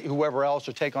fight whoever else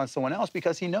or take on someone else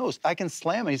because he knows I can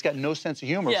slam him. He's got no sense of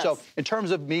humor. Yes. So in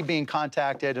terms of me being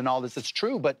contacted and all this, it's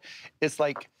true, but it's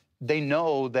like, they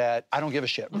know that I don't give a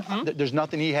shit. There's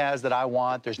nothing he has that I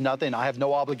want. There's nothing. I have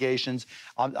no obligations.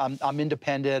 I'm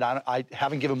independent. I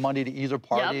haven't given money to either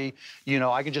party.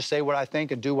 I can just say what I think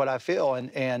and do what I feel.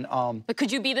 But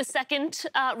could you be the second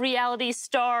reality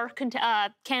star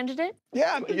candidate?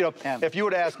 Yeah, if you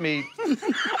would have asked me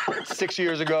 6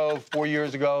 years ago, 4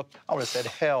 years ago, I would have said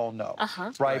hell no.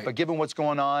 Right? But given what's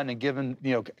going on and given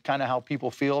kind of how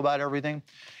people feel about everything,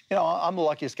 I'm the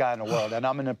luckiest guy in the world, and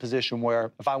I'm in a position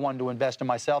where if I wanted to invest in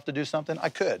myself to do something, I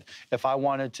could. If I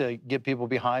wanted to get people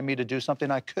behind me to do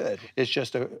something, I could. It's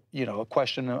just a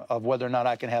question of whether or not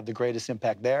I can have the greatest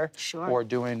impact there or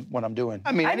doing what I'm doing.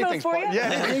 I mean, anything's possible,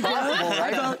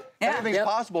 right? Anything's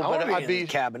possible, but I'd be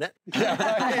cabinet.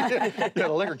 The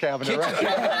liquor cabinet,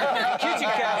 right? Kitchen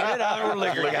cabinet, our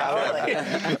liquor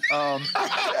cabinet.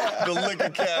 The liquor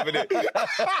cabinet.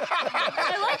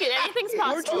 I like it. Anything's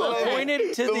possible.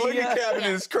 Pointed to the liquor cabinet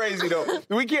is crazy though.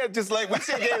 We can't just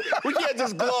we can't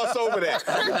just gloss over that.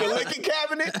 The liquor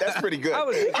cabinet, that's pretty good. I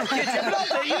was thinking kitchen,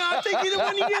 but I'll take either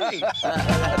one you give me.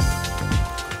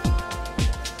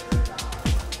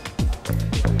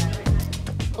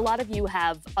 A lot of you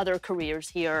have other careers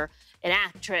here, an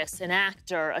actress, an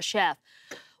actor, a chef.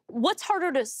 What's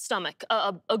harder to stomach,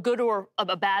 a good or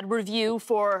a bad review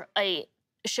for a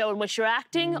show in which you're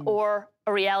acting or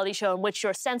a reality show in which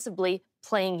you're ostensibly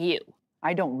playing you?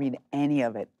 I don't read any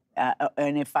of it.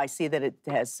 And if I see that it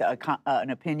has an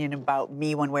opinion about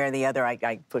me one way or the other,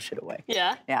 I push it away.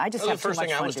 Yeah? Yeah, I just have too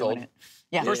much fun doing it.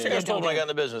 Yeah. First thing I was told when I got in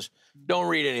the business, don't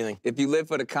read anything. If you live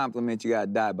for the compliment, you gotta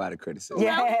die by the criticism.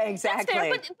 Yeah,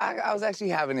 exactly. That's fair, I was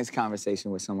actually having this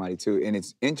conversation with somebody too, and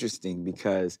it's interesting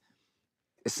because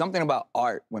it's something about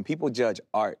art. When people judge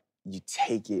art, you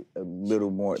take it a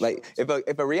little more. Like,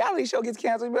 if a reality show gets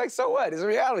canceled, you'd be like, so what? It's a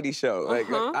reality show. Like,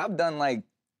 I've done, like,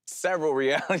 several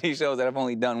reality shows that I've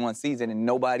only done one season,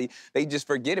 and they just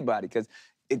forget about it, because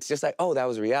it's just like, oh, that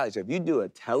was a reality show. If you do a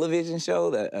television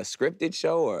show, a scripted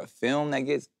show, or a film that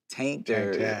gets tanked,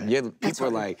 people are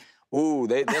like, ooh,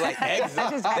 they're like,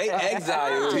 they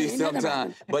exile you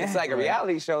sometimes. But it's like a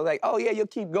reality show, like, oh, yeah, you'll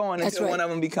keep going until one of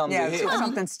them becomes a hit.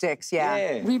 Something sticks,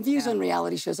 Reviews on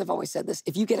reality shows, I've always said this,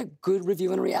 if you get a good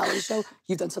review on a reality show,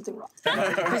 you've done something wrong.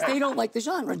 Because they don't like the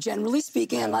genre, generally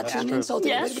speaking. I'm not trying to insult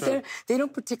anybody, but they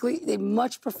don't particularly, they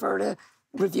much prefer to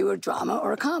review a drama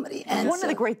or a comedy. And one of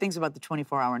the great things about the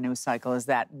 24-hour news cycle is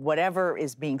that whatever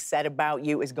is being said about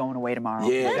you is going away tomorrow.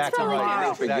 Yeah, that's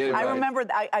right. I remember,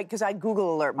 because I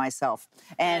Google alert myself.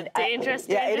 And dangerous.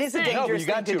 It is a dangerous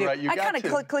thing to do. Right? I kind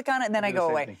of click on it and then I go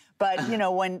away. But,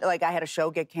 when, I had a show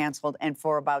get canceled, and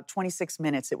for about 26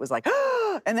 minutes, it was like,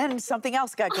 and then something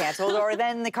else got canceled, or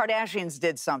then the Kardashians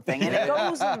did something, and it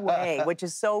goes away, which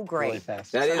is so great. Really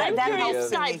fast. I'm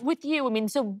curious, with you,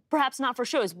 so perhaps not for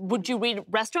shows, would you read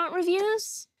restaurant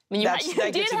reviews? I mean, that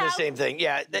gets into the same thing.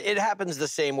 Yeah, it happens the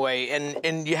same way.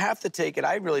 And you have to take it,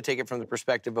 I really take it from the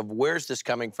perspective of where's this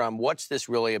coming from, what's this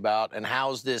really about, and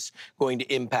how's this going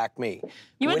to impact me?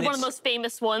 You were one of the most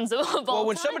famous ones of all time. Well,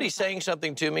 when somebody's saying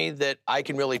something to me that I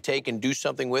can really take and do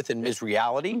something with and is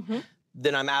reality,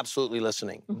 then I'm absolutely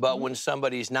listening. But when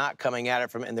somebody's not coming at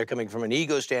it and they're coming from an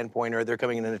ego standpoint or they're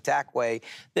coming in an attack way,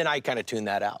 then I kind of tune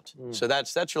that out. So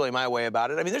that's really my way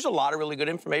about it. I mean, there's a lot of really good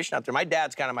information out there. My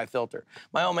dad's kind of my filter.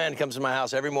 My old man comes to my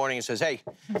house every morning and says, hey,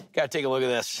 gotta take a look at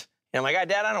this. And I'm like,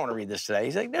 Dad, I don't want to read this today.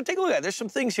 He's like, no, take a look at it. There's some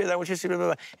things here that I want you to see. Blah, blah,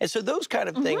 blah. And so those kind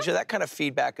of things, that kind of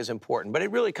feedback is important. But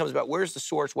it really comes about where's the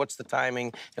source, what's the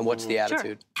timing, and what's the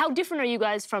attitude. Sure. How different are you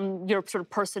guys from your sort of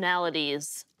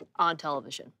personalities on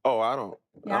television? Oh, I don't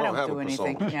have do a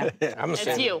anything. persona. Yeah. I'm the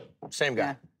same. It's you. Same guy.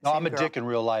 Yeah. No, I'm a dick in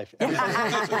real life.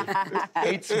 Everybody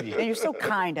hates me. And you're so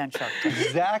kind on Shark Tank.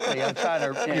 Exactly. I'm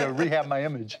trying to rehab my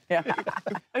image. Yeah.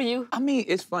 Are you? I mean,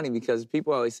 it's funny because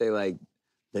people always say, like,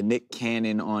 the Nick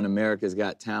Cannon on America's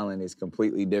Got Talent is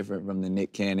completely different from the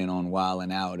Nick Cannon on Wild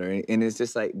 'N Out. And it's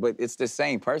just like, but it's the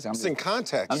same person. It's in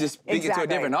context. I'm just speaking to a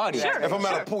different audience. Sure. If I'm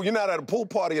at a pool, you're not at a pool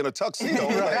party in a tuxedo.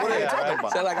 Like, what are you talking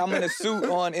about? So, like, I'm in a suit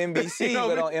on NBC,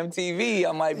 but on MTV,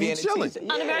 I might be in a chilling.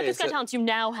 t-shirt. On America's Got Talent, you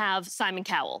now have Simon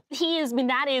Cowell.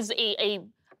 That is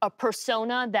a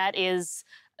persona that is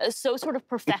so sort of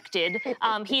perfected.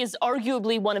 He is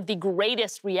arguably one of the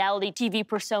greatest reality TV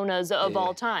personas of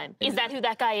all time. Is that who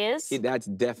that guy is? That's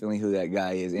definitely who that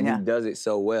guy is, and he does it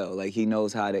so well. Like, he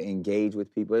knows how to engage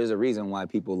with people. There's a reason why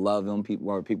people love him,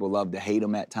 people love to hate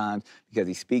him at times, because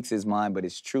he speaks his mind, but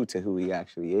it's true to who he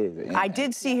actually is. And I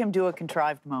did see him do a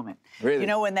contrived moment. Really? You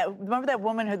know, remember that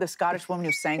woman, the Scottish woman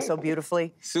who sang so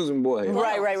beautifully? Susan Boyle.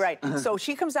 Right. So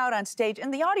she comes out on stage,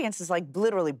 and the audience is like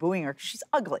literally booing her. She's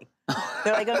ugly.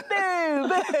 They're like,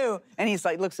 boo, boo. And he's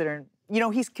like, looks at her, and, you know,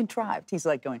 he's contrived. He's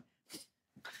like going,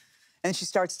 and she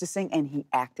starts to sing, and he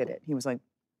acted it. He was like,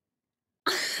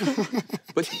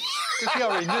 But He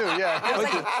already knew, yeah.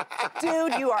 Like,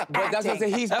 dude, you are But that's what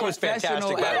I'm saying. That was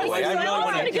fantastic, by the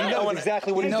way. He knows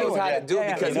exactly what he he's knows doing. how to do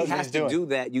it because He he knows what has he's to doing. do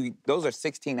that. Those are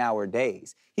 16-hour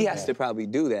days. He has to probably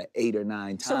do that 8 or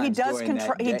 9 times. So he does during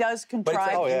that he day. does But it's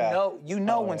contrive. like, you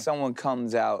know when someone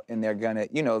comes out and they're gonna,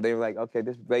 they're like, okay,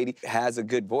 this lady has a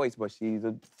good voice, but she's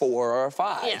a 4 or a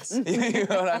 5. Yes. You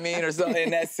know what I mean? Or something in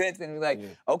that sense. And you're like,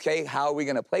 okay, how are we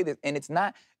gonna play this? And it's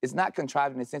not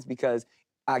contrived in a sense because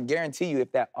I guarantee you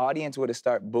if that audience were to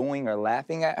start booing or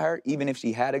laughing at her, even if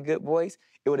she had a good voice,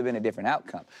 it would have been a different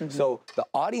outcome. So the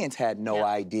audience had no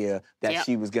idea that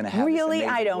she was going to have Really? this amazing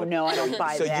I don't voice. know. I don't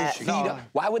buy that.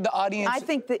 Why would the audience? I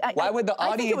think that. Why would the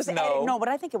I think it audience was know? No, but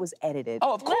I think it was edited.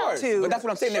 Oh, of course. Too. But that's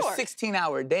what I'm saying. Sure. There's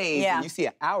 16-hour days, Yeah. and you see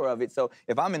an hour of it. So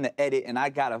if I'm in the edit and I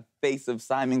got a face of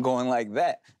Simon going like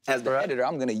that, as the editor,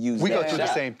 I'm going to use We that go through the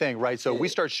shot. same thing, right? So we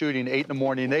start shooting 8 in the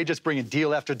morning. They just bring in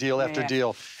deal after deal after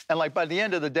deal. And like by the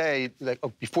end of the day, like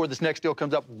before this next deal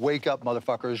comes up, wake up,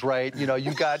 motherfuckers, right? You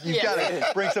got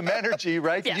to bring some energy,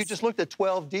 right? Because you just looked at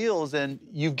 12 deals and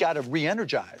you've got to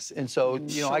re-energize. And so,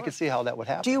 I could see how that would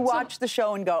happen. Do you watch the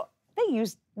show and go, they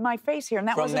used my face here, and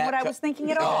that wasn't what I was thinking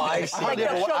at all? I see. Like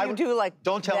they'll show you do like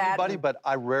Don't tell that anybody, but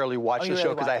I rarely watch the you show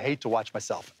rarely because watch I it. hate to watch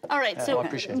myself. All right, so I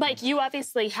appreciate it. Mike, you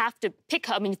obviously have to pick.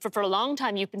 I mean, for a long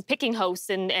time, you've been picking hosts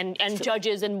and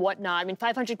judges and whatnot. I mean,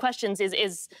 500 Questions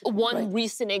is one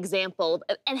recent example.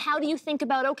 And how do you think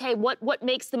about what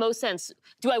makes the most sense?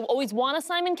 Do I always want a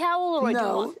Simon Cowell or do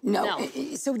I want No.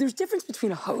 So there's difference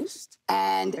between a host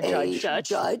and a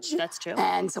judge. That's true.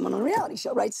 And someone on a reality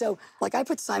show, right? So like I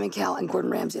put Simon Cowell and Gordon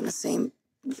Ramsay in the same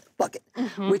bucket,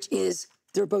 which is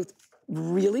they're both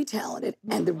really talented,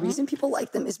 and the reason people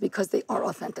like them is because they are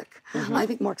authentic. I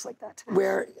think Mark's like that,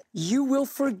 where you will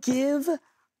forgive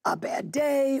a bad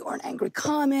day or an angry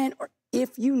comment or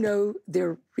if you know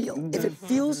they're real. If it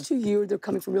feels to you they're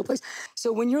coming from a real place.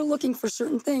 So when you're looking for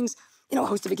certain things, a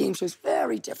host of a game show is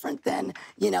very different than,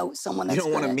 someone that's You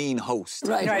don't want a gonna- mean host.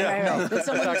 Right. No, It's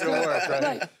not going to work,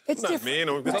 right? It's Not different.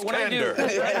 mean, it's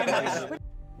tender.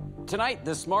 Tonight,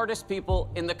 the smartest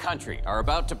people in the country are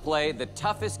about to play the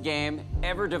toughest game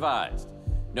ever devised.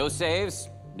 No saves,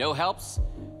 no helps,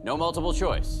 no multiple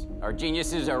choice. Our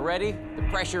geniuses are ready, the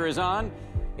pressure is on.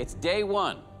 It's day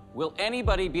 1. Will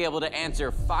anybody be able to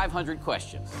answer 500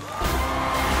 questions?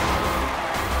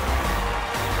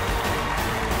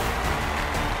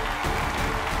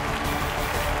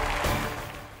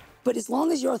 But as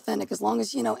long as you're authentic, as long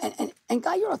as, and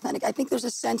Guy, you're authentic, I think there's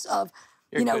a sense of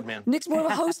You're good, man. Nick's more of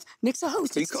a host. Nick's a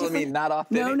host. You calling me not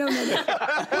authentic? No.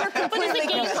 We're completely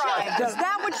contrived. Is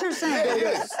that what you're saying?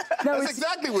 Yes. That's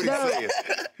exactly what he's saying.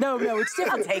 No, it's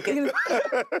different. I'll take it.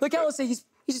 Look, I will say he's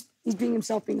being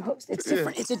himself, being a host. It's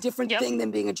different. It's a different thing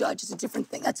than being a judge. It's a different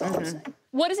thing. That's all I'm saying.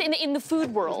 What is it in the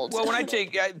food world? Well, when I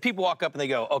take people walk up and they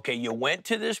go, okay, you went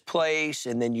to this place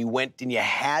and then you went and you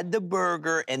had the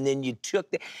burger and then you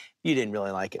took you didn't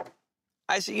really like it.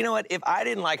 I said, you know what? If I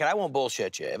didn't like it, I won't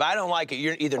bullshit you. If I don't like it,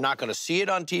 you're either not going to see it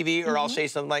on TV or I'll say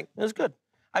something like, it was good.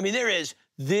 I mean,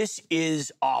 this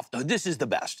is off. This is the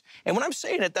best. And when I'm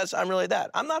saying it, I'm really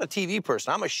that. I'm not a TV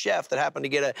person. I'm a chef that happened to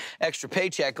get an extra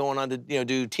paycheck going on to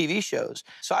do TV shows.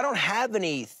 So I don't have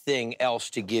anything else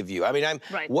to give you. I mean,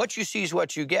 what you see is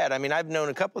what you get. I mean, I've known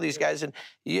a couple of these guys, and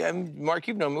Mark,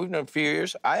 we've known a few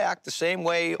years. I act the same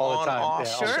way all on, the time. off.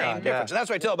 Yeah, Same difference. And that's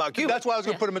what I tell about Cuban. That's why I was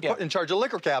going to put him in charge of the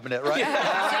liquor cabinet, right?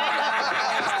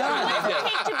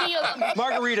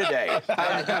 Margarita day.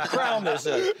 Crown is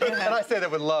it. And I say that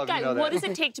with love. Guy, you know that. what does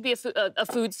it take to be a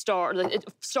food star, a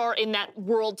star in that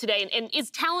world today? And is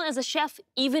talent as a chef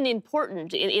even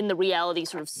important in the reality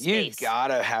sort of space? You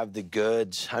gotta have the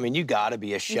goods. I mean, you gotta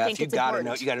be a chef. You gotta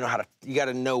know. You gotta know how to. You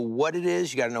gotta know what it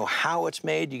is. You gotta know how it's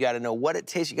made. You gotta know what it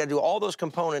tastes. You gotta do all those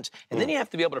components, and then you have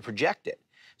to be able to project it.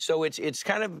 So it's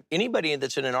kind of anybody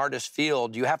that's in an artist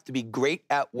field. You have to be great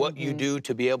at what you do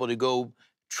to be able to go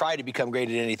try to become great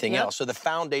at anything else. So the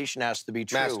foundation has to be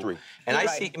true. Mastery. And I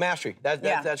see mastery. That's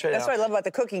right. That's what I love about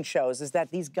the cooking shows is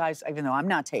that these guys, even though I'm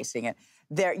not tasting it,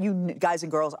 you guys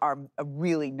and girls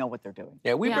really know what they're doing.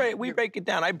 Yeah, we break it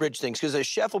down. I bridge things because a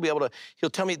chef will be able to. He'll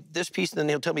tell me this piece, and then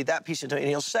he'll tell me that piece, and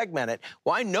he'll segment it.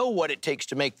 Well, I know what it takes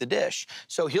to make the dish,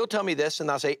 so he'll tell me this,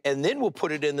 and I'll say, and then we'll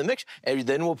put it in the mix, and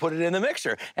then we'll put it in the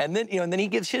mixer, and then and then he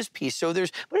gives his piece. So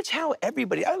but it's how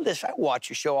everybody. I watch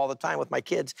your show all the time with my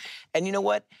kids, and you know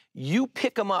what? You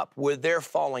pick them up where they're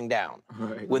falling down.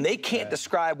 Right. When they can't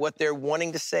describe what they're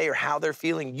wanting to say or how they're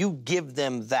feeling, you give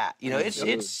them that.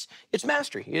 It's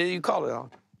mastery. You call it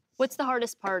all. What's the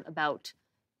hardest part about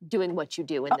doing what you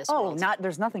do in this world?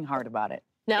 There's nothing hard about it.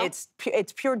 No? It's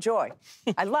pure joy.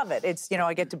 I love it. It's,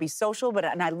 I get to be social,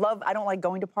 and I don't like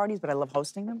going to parties, but I love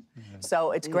hosting them.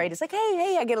 So it's great. It's like,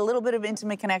 hey, I get a little bit of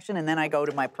intimate connection, and then I go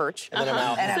to my perch. And then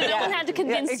I'm out. So no one had to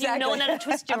convince you, no one had to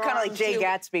twist your I'm kind of like Jay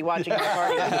Gatsby watching a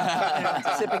party,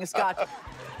 sipping a scotch.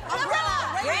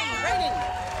 Umbrella! Raining!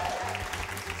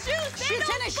 Shoes,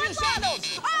 tennis shoes,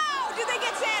 sandals! Oh, did they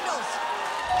get sandals?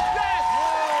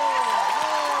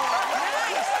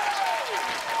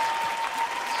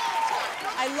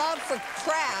 I love for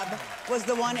crab was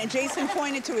the one, and Jason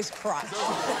pointed to his crotch.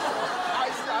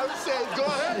 I would say, go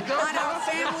ahead. On our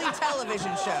family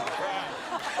television show.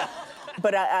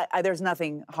 But there's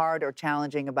nothing hard or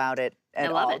challenging about it at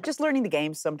all. I love it. Just learning the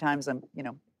game. Sometimes I'm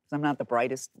not the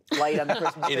brightest light on the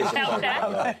Christmas tree.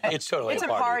 It's totally It's a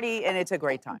party, and it's a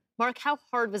great time. Mark, how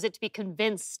hard was it to be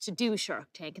convinced to do Shark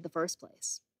Tank in the first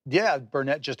place? Yeah,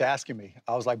 Burnett just asking me.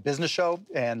 I was like, business show,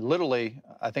 and literally,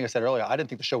 I think I said earlier, I didn't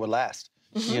think the show would last.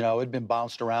 It'd been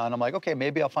bounced around. I'm like, okay,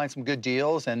 maybe I'll find some good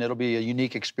deals, and it'll be a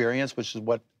unique experience, which is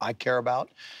what I care about.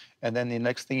 And then the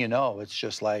next thing you know, it's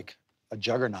just like a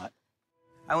juggernaut.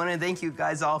 I want to thank you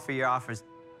guys all for your offers.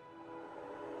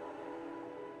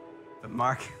 But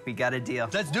Mark, we got a deal.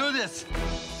 Let's do this.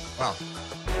 Wow.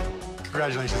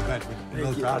 Congratulations, man. We're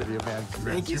really proud of you, man.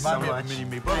 Thank you so much.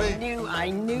 I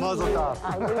knew Mazel tov.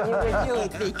 I knew you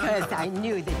would do it because I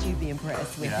knew that you'd be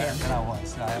impressed with him. And I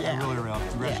was. I'm really real.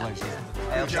 Congratulations.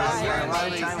 I hope to spend a lot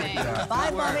of time with you.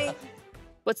 Bye, Bobby.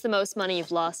 What's the most money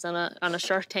you've lost on a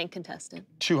Shark Tank contestant?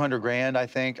 200 grand, I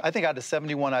think. I think out of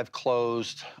 71 I've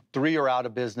closed, 3 are out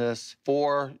of business,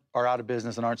 4 are out of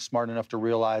business and aren't smart enough to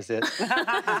realize it.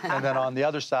 And then on the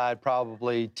other side,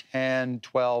 probably 10,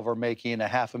 12 are making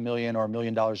 $500,000 or $1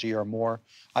 million a year or more.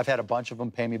 I've had a bunch of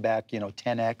them pay me back,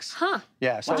 10x. Huh.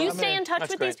 Yeah. So, Do you stay in touch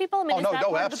with these people? I mean, is that part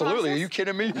of the absolutely. Are process? you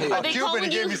kidding me? Are they Cuban, he calling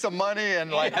gave you? me some money,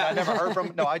 and I never heard from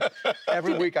him. No,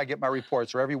 every week I get my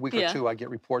reports, or every week or two I get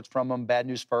reports from them, bad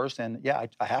news first, and I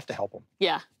have to help them.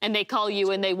 Yeah, and they call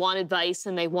you and they want advice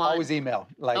and they want... Always email,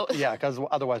 because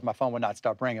otherwise my phone would not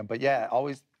stop ringing. But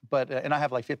always. But and I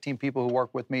have like 15 people who work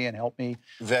with me and help me.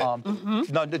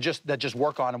 That just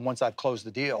work on them once I've closed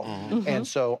the deal. And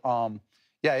so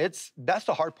that's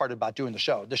the hard part about doing the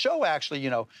show. The show actually,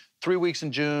 3 weeks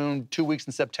in June, 2 weeks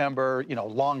in September,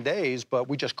 long days, but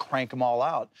we just crank them all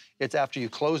out. It's after you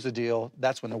close the deal,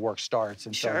 that's when the work starts,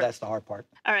 and so that's the hard part.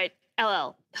 All right,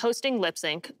 LL, hosting lip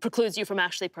sync precludes you from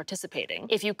actually participating.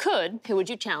 If you could, who would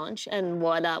you challenge, and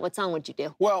what song would you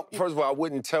do? Well, first of all, I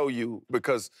wouldn't tell you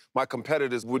because my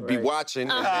competitors would be watching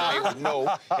and they would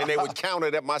know and they would counter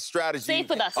that my strategy Safe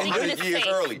with us. 100 years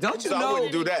early. Don't you so know? I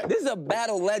wouldn't do that. This is a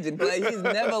battle legend. Like, he's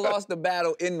never lost a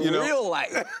battle in real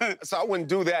life. So I wouldn't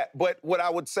do that. But what I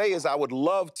would say is I would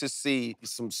love to see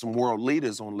some world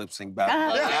leaders on lip sync battle.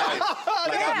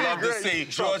 I'd love to see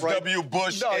George W.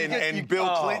 Bush and Bill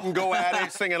Clinton go at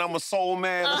it singing "I'm a Soul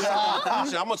Man."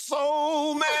 I'm a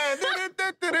soul man.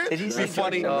 It'd be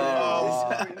funny. You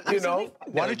know.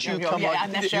 Why don't you come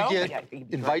on that show?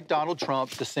 Invite Donald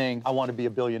Trump to sing "I Want to Be a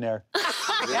Billionaire."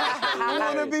 I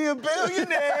want to be a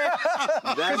billionaire.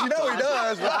 Because you know he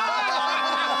does.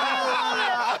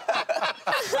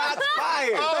 Shots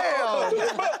fired.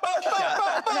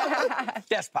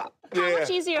 Desk pop. How much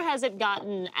easier has it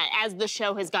gotten as the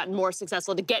show has gotten more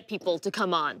successful to get people to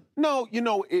come on? No, you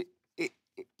know,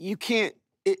 you can't,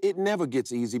 it never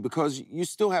gets easy because you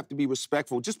still have to be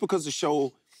respectful. Just because the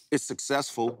show is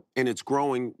successful and it's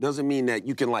growing doesn't mean that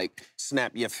you can, like,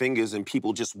 snap your fingers and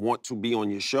people just want to be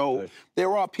on your show. Right.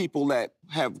 There are people that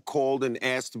have called and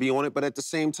asked to be on it, but at the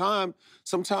same time,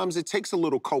 sometimes it takes a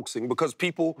little coaxing because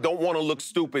people don't want to look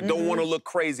stupid, don't want to look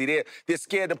crazy. They're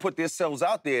scared to put themselves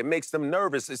out there. It makes them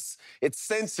nervous. It's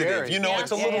sensitive, scary. you know,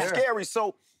 it's a little scary.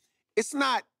 So it's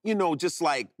not, you know, just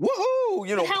like, woohoo,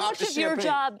 you know, How pop much the of your champagne.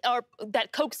 job, or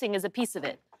that coaxing is a piece of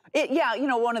it? Yeah, you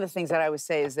know, one of the things that I always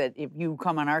say is that if you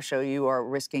come on our show, you are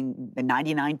risking a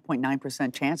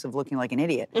 99.9% chance of looking like an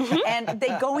idiot. And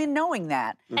they go in knowing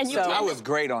that. And you I was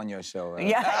great on your show, right?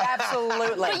 Yeah,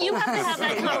 absolutely. But you have to have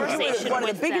that conversation One of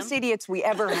with the biggest them. idiots we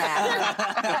ever had.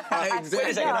 Wait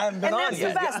a second, I haven't been And on that's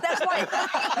yet. the best. That's why.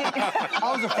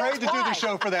 I was afraid to do the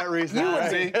show for that reason. You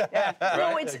Right.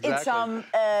 would be. No,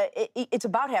 it's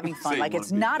about having fun. Like,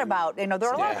 it's not about, you know, there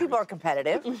are a lot of people who are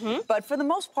competitive, but for the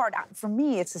most part, for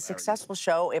me, it's a successful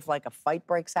show if, like, a fight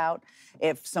breaks out,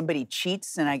 if somebody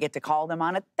cheats and I get to call them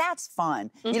on it, that's fun.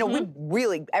 You know, we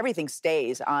really, everything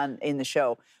stays on in the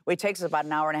show. It takes us about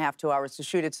an hour and a half, 2 hours to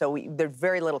shoot it, so there's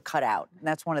very little cut out. And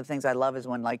that's one of the things I love is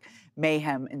when, like,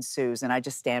 mayhem ensues and I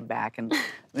just stand back and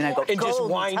I go, And just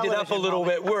wind it up a little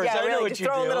bit worse. Yeah, I know really, what just you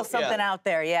throw do. a little something out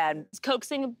there, yeah. Is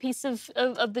coaxing a piece of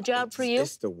the job for you?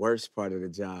 It's the worst part of the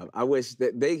job. I wish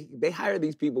that they hire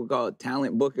these people called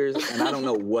talent bookers, and I don't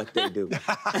know what they do.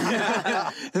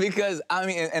 Because, I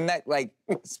mean, and that, like,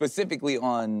 specifically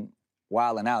on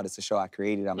Wild 'N Out, it's a show I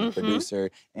created, I'm a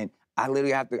producer, and I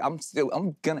literally have to,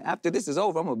 I'm gonna, after this is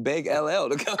over, I'm gonna beg LL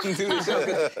to come do the show.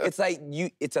 'Cause it's like,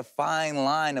 it's a fine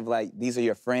line of, like, these are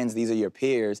your friends, these are your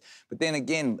peers. But then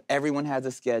again, everyone has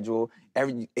a schedule.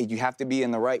 You have to be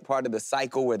in the right part of the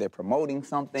cycle where they're promoting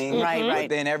something. Right. But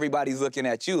then everybody's looking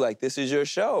at you like, this is your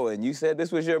show, and you said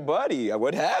this was your buddy.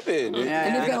 What happened?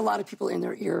 And they've got a lot of people in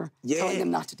their ear telling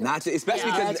them not to do it.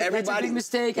 Especially because everybody. That's a big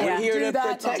mistake. We're here to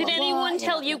that. protect. Did anyone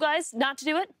tell you guys not to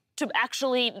do it? To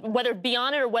actually, whether be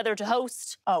on it or whether to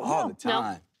host? All the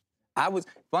time. I was,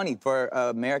 funny, for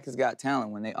America's Got Talent,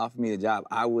 when they offered me the job,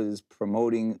 I was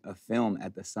promoting a film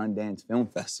at the Sundance Film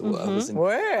Festival. I was in, you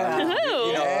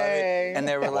know, and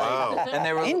they were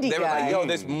like, yo,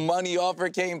 this money offer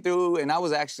came through, and I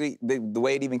was actually, the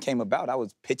way it even came about, I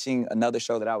was pitching another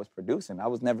show that I was producing. I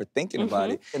was never thinking about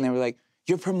it. And they were like,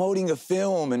 you're promoting a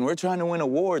film and we're trying to win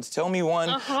awards. Tell me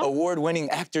one award-winning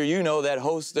actor you know that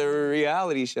hosts a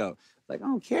reality show. Like, I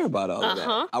don't care about all of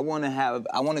that. I want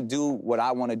to do what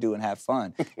I want to do and have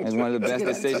fun. And it's one of the best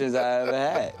decisions I ever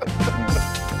had.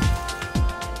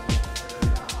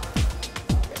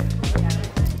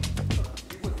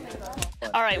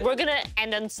 All right, we're gonna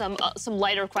end on some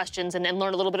lighter questions and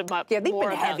learn a little bit about they've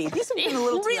been heavy. These have been a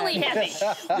little really heavy.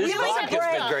 This vodka's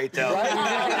been great, though.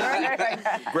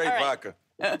 Great vodka.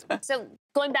 So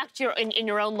going back to in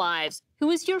your own lives, who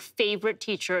was your favorite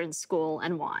teacher in school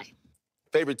and why?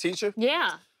 Favorite teacher?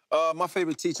 Yeah. My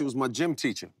favorite teacher was my gym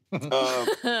teacher.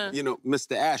 You know,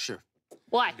 Mr. Asher.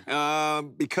 Why?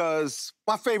 Because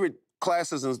my favorite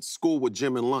classes in school were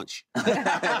gym and lunch.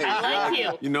 I like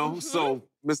you. You know, so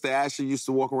Mr. Asher used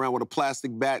to walk around with a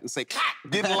plastic bat and say,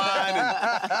 get in line,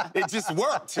 and it just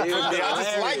worked. I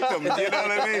just liked him, you know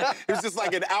what I mean? It was just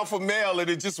like an alpha male, and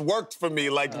it just worked for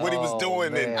me, like what he was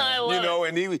doing. And, you know,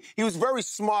 and he was very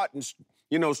smart and,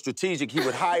 you know, strategic. He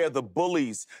would hire the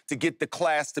bullies to get the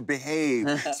class to behave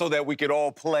so that we could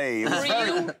all play.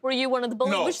 Were you one of the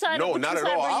bullies? No, which side, no, which not at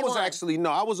side all. were you I was on? actually, no,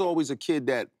 I was always a kid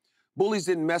that bullies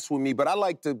didn't mess with me, but I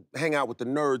liked to hang out with the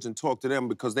nerds and talk to them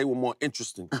because they were more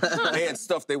interesting. They had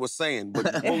stuff they were saying,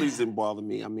 but the bullies didn't bother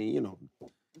me. I mean, you know,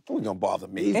 who's gonna bother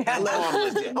me? I'm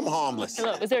harmless.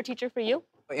 Hello, was there a teacher for you?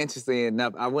 Interestingly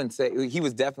enough, I wouldn't say he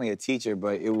was definitely a teacher,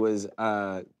 but it was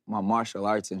my martial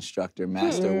arts instructor,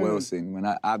 Master Wilson, when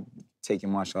I've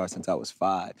taken martial arts since I was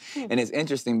 5. And it's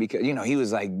interesting because, you know, he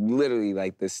was like literally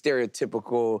like the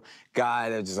stereotypical guy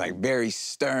that's just like very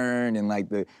stern and like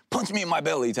the punch me in my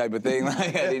belly type of thing.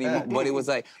 Like, but it was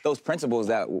like those principles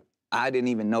that I didn't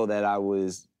even know that I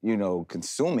was, you know,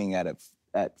 consuming at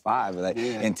 5, like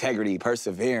integrity,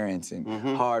 perseverance, and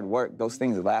hard work. Those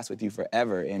things last with you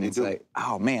forever. And it's like,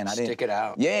 oh man, I didn't stick it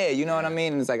out. Yeah, you know what I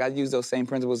mean? And it's like I use those same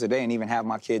principles today, and even have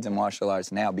my kids in martial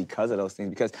arts now because of those things.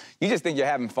 Because you just think you're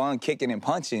having fun kicking and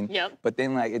punching, but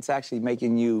then like it's actually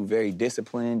making you very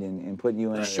disciplined and putting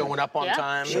you in showing up on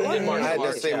time. I had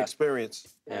that same experience.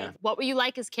 Yeah. What were you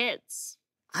like as kids?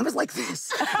 I was like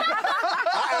this.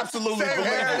 I absolutely believe it.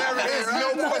 There's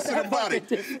no question about it.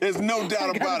 There's no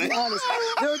doubt about it. Honest.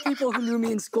 There are people who knew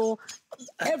me in school.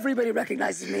 Everybody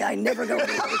recognizes me. I never go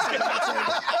anywhere.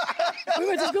 We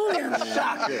went to school together.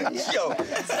 Shocker. Yo.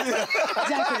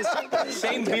 Exactly the same.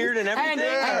 Same beard and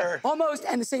everything? Almost,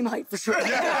 and the same height for sure.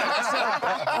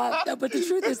 But the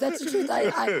truth is, that's the truth.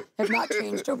 I have not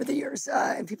changed over the years,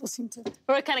 and people seem to.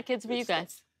 What kind of kids were you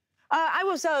guys? I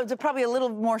was probably a little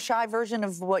more shy version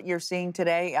of what you're seeing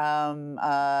today.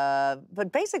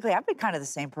 But basically, I've been kind of the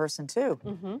same person, too.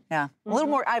 Yeah. A little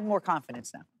more, I have more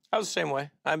confidence now. I was the same way.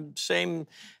 I'm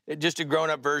just a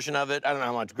grown-up version of it. I don't know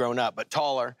how much grown up, but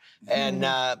taller. And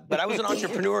but I was an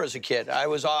entrepreneur as a kid. I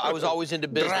was always into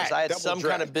business. I had some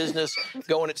kind of business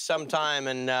going at some time,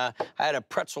 and I had a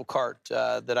pretzel cart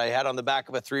that I had on the back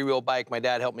of a 3-wheel bike. My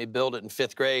dad helped me build it in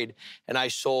 5th grade, and I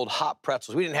sold hot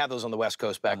pretzels. We didn't have those on the West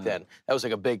Coast back then. That was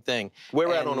like a big thing.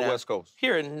 Where at on the West Coast?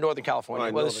 Here in Northern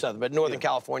California. Well, this is Southern, but Northern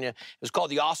California. It was called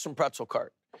the Awesome Pretzel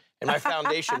Cart. And my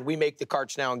foundation, we make the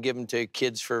carts now and give them to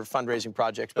kids for fundraising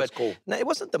projects. That's cool. It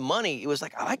wasn't the money. It was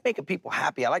like, I like making people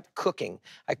happy. I liked cooking.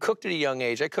 I cooked at a young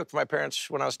age. I cooked for my parents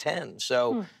when I was 10.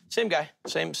 So same guy,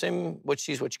 same, what you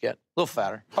see is what you get. A little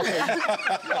fatter. Okay.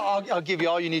 I'll give you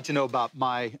all you need to know about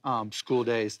my school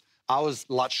days. I was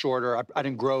a lot shorter. I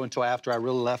didn't grow until after I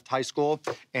really left high school,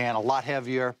 and a lot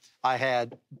heavier. I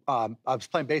was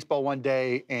playing baseball one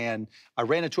day, and I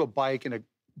ran into a bike, and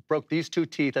broke these 2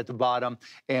 teeth at the bottom,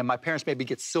 and my parents made me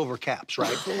get silver caps,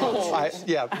 right?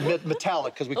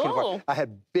 Metallic, because we couldn't afford. I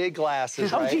had big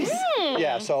glasses, right?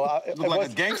 Yeah, so you look like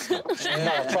a gangster.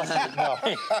 No, trust me, no.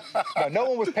 No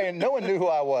one was paying. No one knew who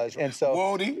I was, and so.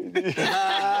 Wody.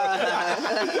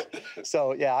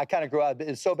 So yeah, I kind of grew out.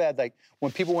 It's so bad. Like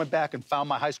when people went back and found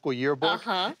my high school yearbook,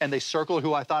 and they circled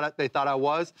who they thought I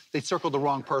was, they circled the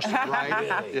wrong person,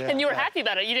 right? And you were happy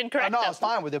about it. You didn't correct them. No, I was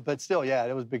fine with it, but still, yeah,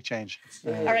 it was a big change.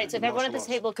 All right, so if everyone at this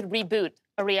table could reboot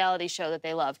a reality show that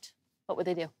they loved, what would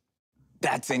they do?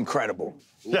 That's incredible.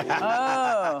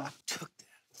 Oh.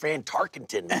 Fran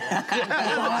Tarkenton, man.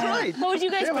 That's right. What would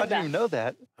you guys put I didn't even know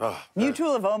that.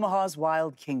 Mutual of Omaha's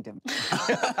Wild Kingdom. Just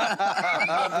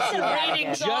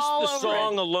the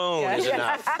song alone is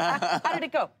enough. How did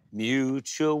it go?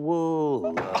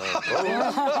 Mutual.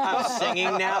 I'm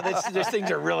singing now. These things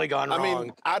are really gone wrong. I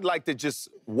mean, I'd like to just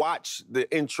watch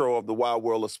the intro of the Wild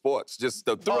World of Sports. Just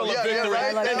the thrill of victory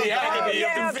and the agony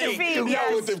of defeat. You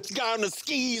know, with the guy on the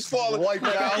skis falling.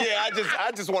 Yeah,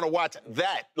 I just want to watch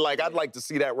that. Like, I'd like to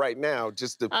see that right now.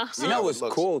 Just to see You know how what's it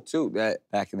looks. cool too? That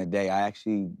back in the day, I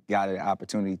actually got an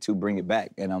opportunity to bring it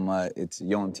back, and it's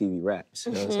Yon TV Raps.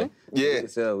 You know what I'm saying?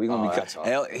 So we gonna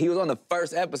be. He was on the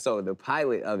first episode, the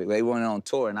pilot of it. They went on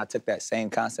tour, and I took that same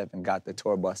concept and got the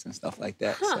tour bus and stuff like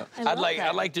that. So. I'd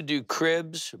like to do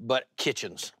cribs, but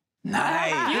kitchens.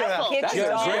 Nice. Beautiful.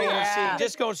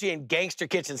 Just go and see in gangster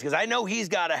kitchens, because I know he's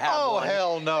got to have one. Oh,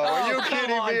 hell no. Are you kidding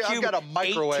me? I've got a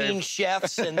microwave. 18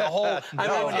 chefs and the whole... it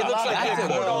looks like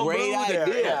a great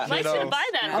idea. Mike's going to buy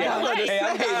that.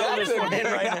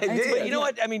 But you know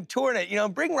what? I mean, touring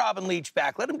it, bring Robin Leach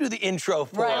back. Let him do the intro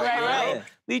for us. Right.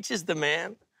 Leach is the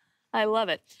man. I love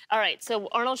it. All right, so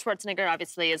Arnold Schwarzenegger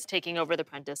obviously is taking over The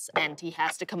Apprentice, and he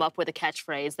has to come up with a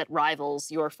catchphrase that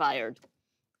rivals "You're fired."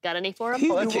 Got any for him?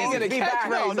 No,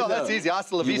 that's easy.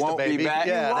 Hasta la vista, baby. Be back.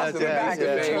 Yeah, that's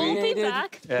it. Won't be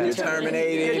back. You're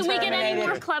terminated. Can we get any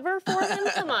more clever for him?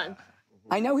 Come on.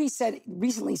 I know he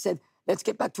recently said, let's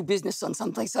get back to business on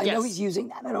someplace. I know he's using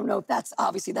that. I don't know if that's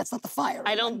not the firing.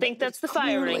 I don't think that's the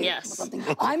firing, yes.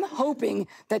 I'm hoping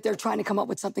that they're trying to come up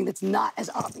with something that's not as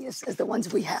obvious as the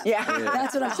ones we have. Yeah.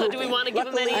 That's what I'm hoping. So do we want to give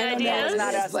him any ideas? It's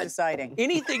not us deciding.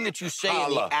 Anything that you say in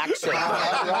the accent,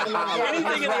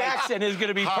 anything in the accent is going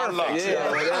to be perfect. Yeah,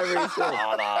 whatever he said.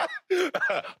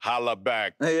 Holla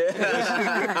back.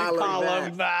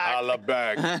 Holla back. Holla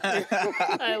back.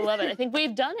 I love it. I think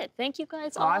we've done it. Thank you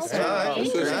guys all. Awesome.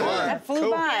 This was fun. That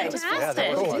flew by.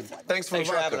 Fantastic. Thanks for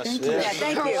having us. Yeah,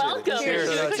 thank you. You're welcome. Cheers.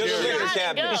 To the liquor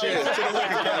cabinet. Cheers. To the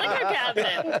liquor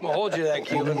cabinet. I'm gonna hold you to that,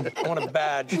 Cuban. I want a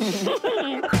badge.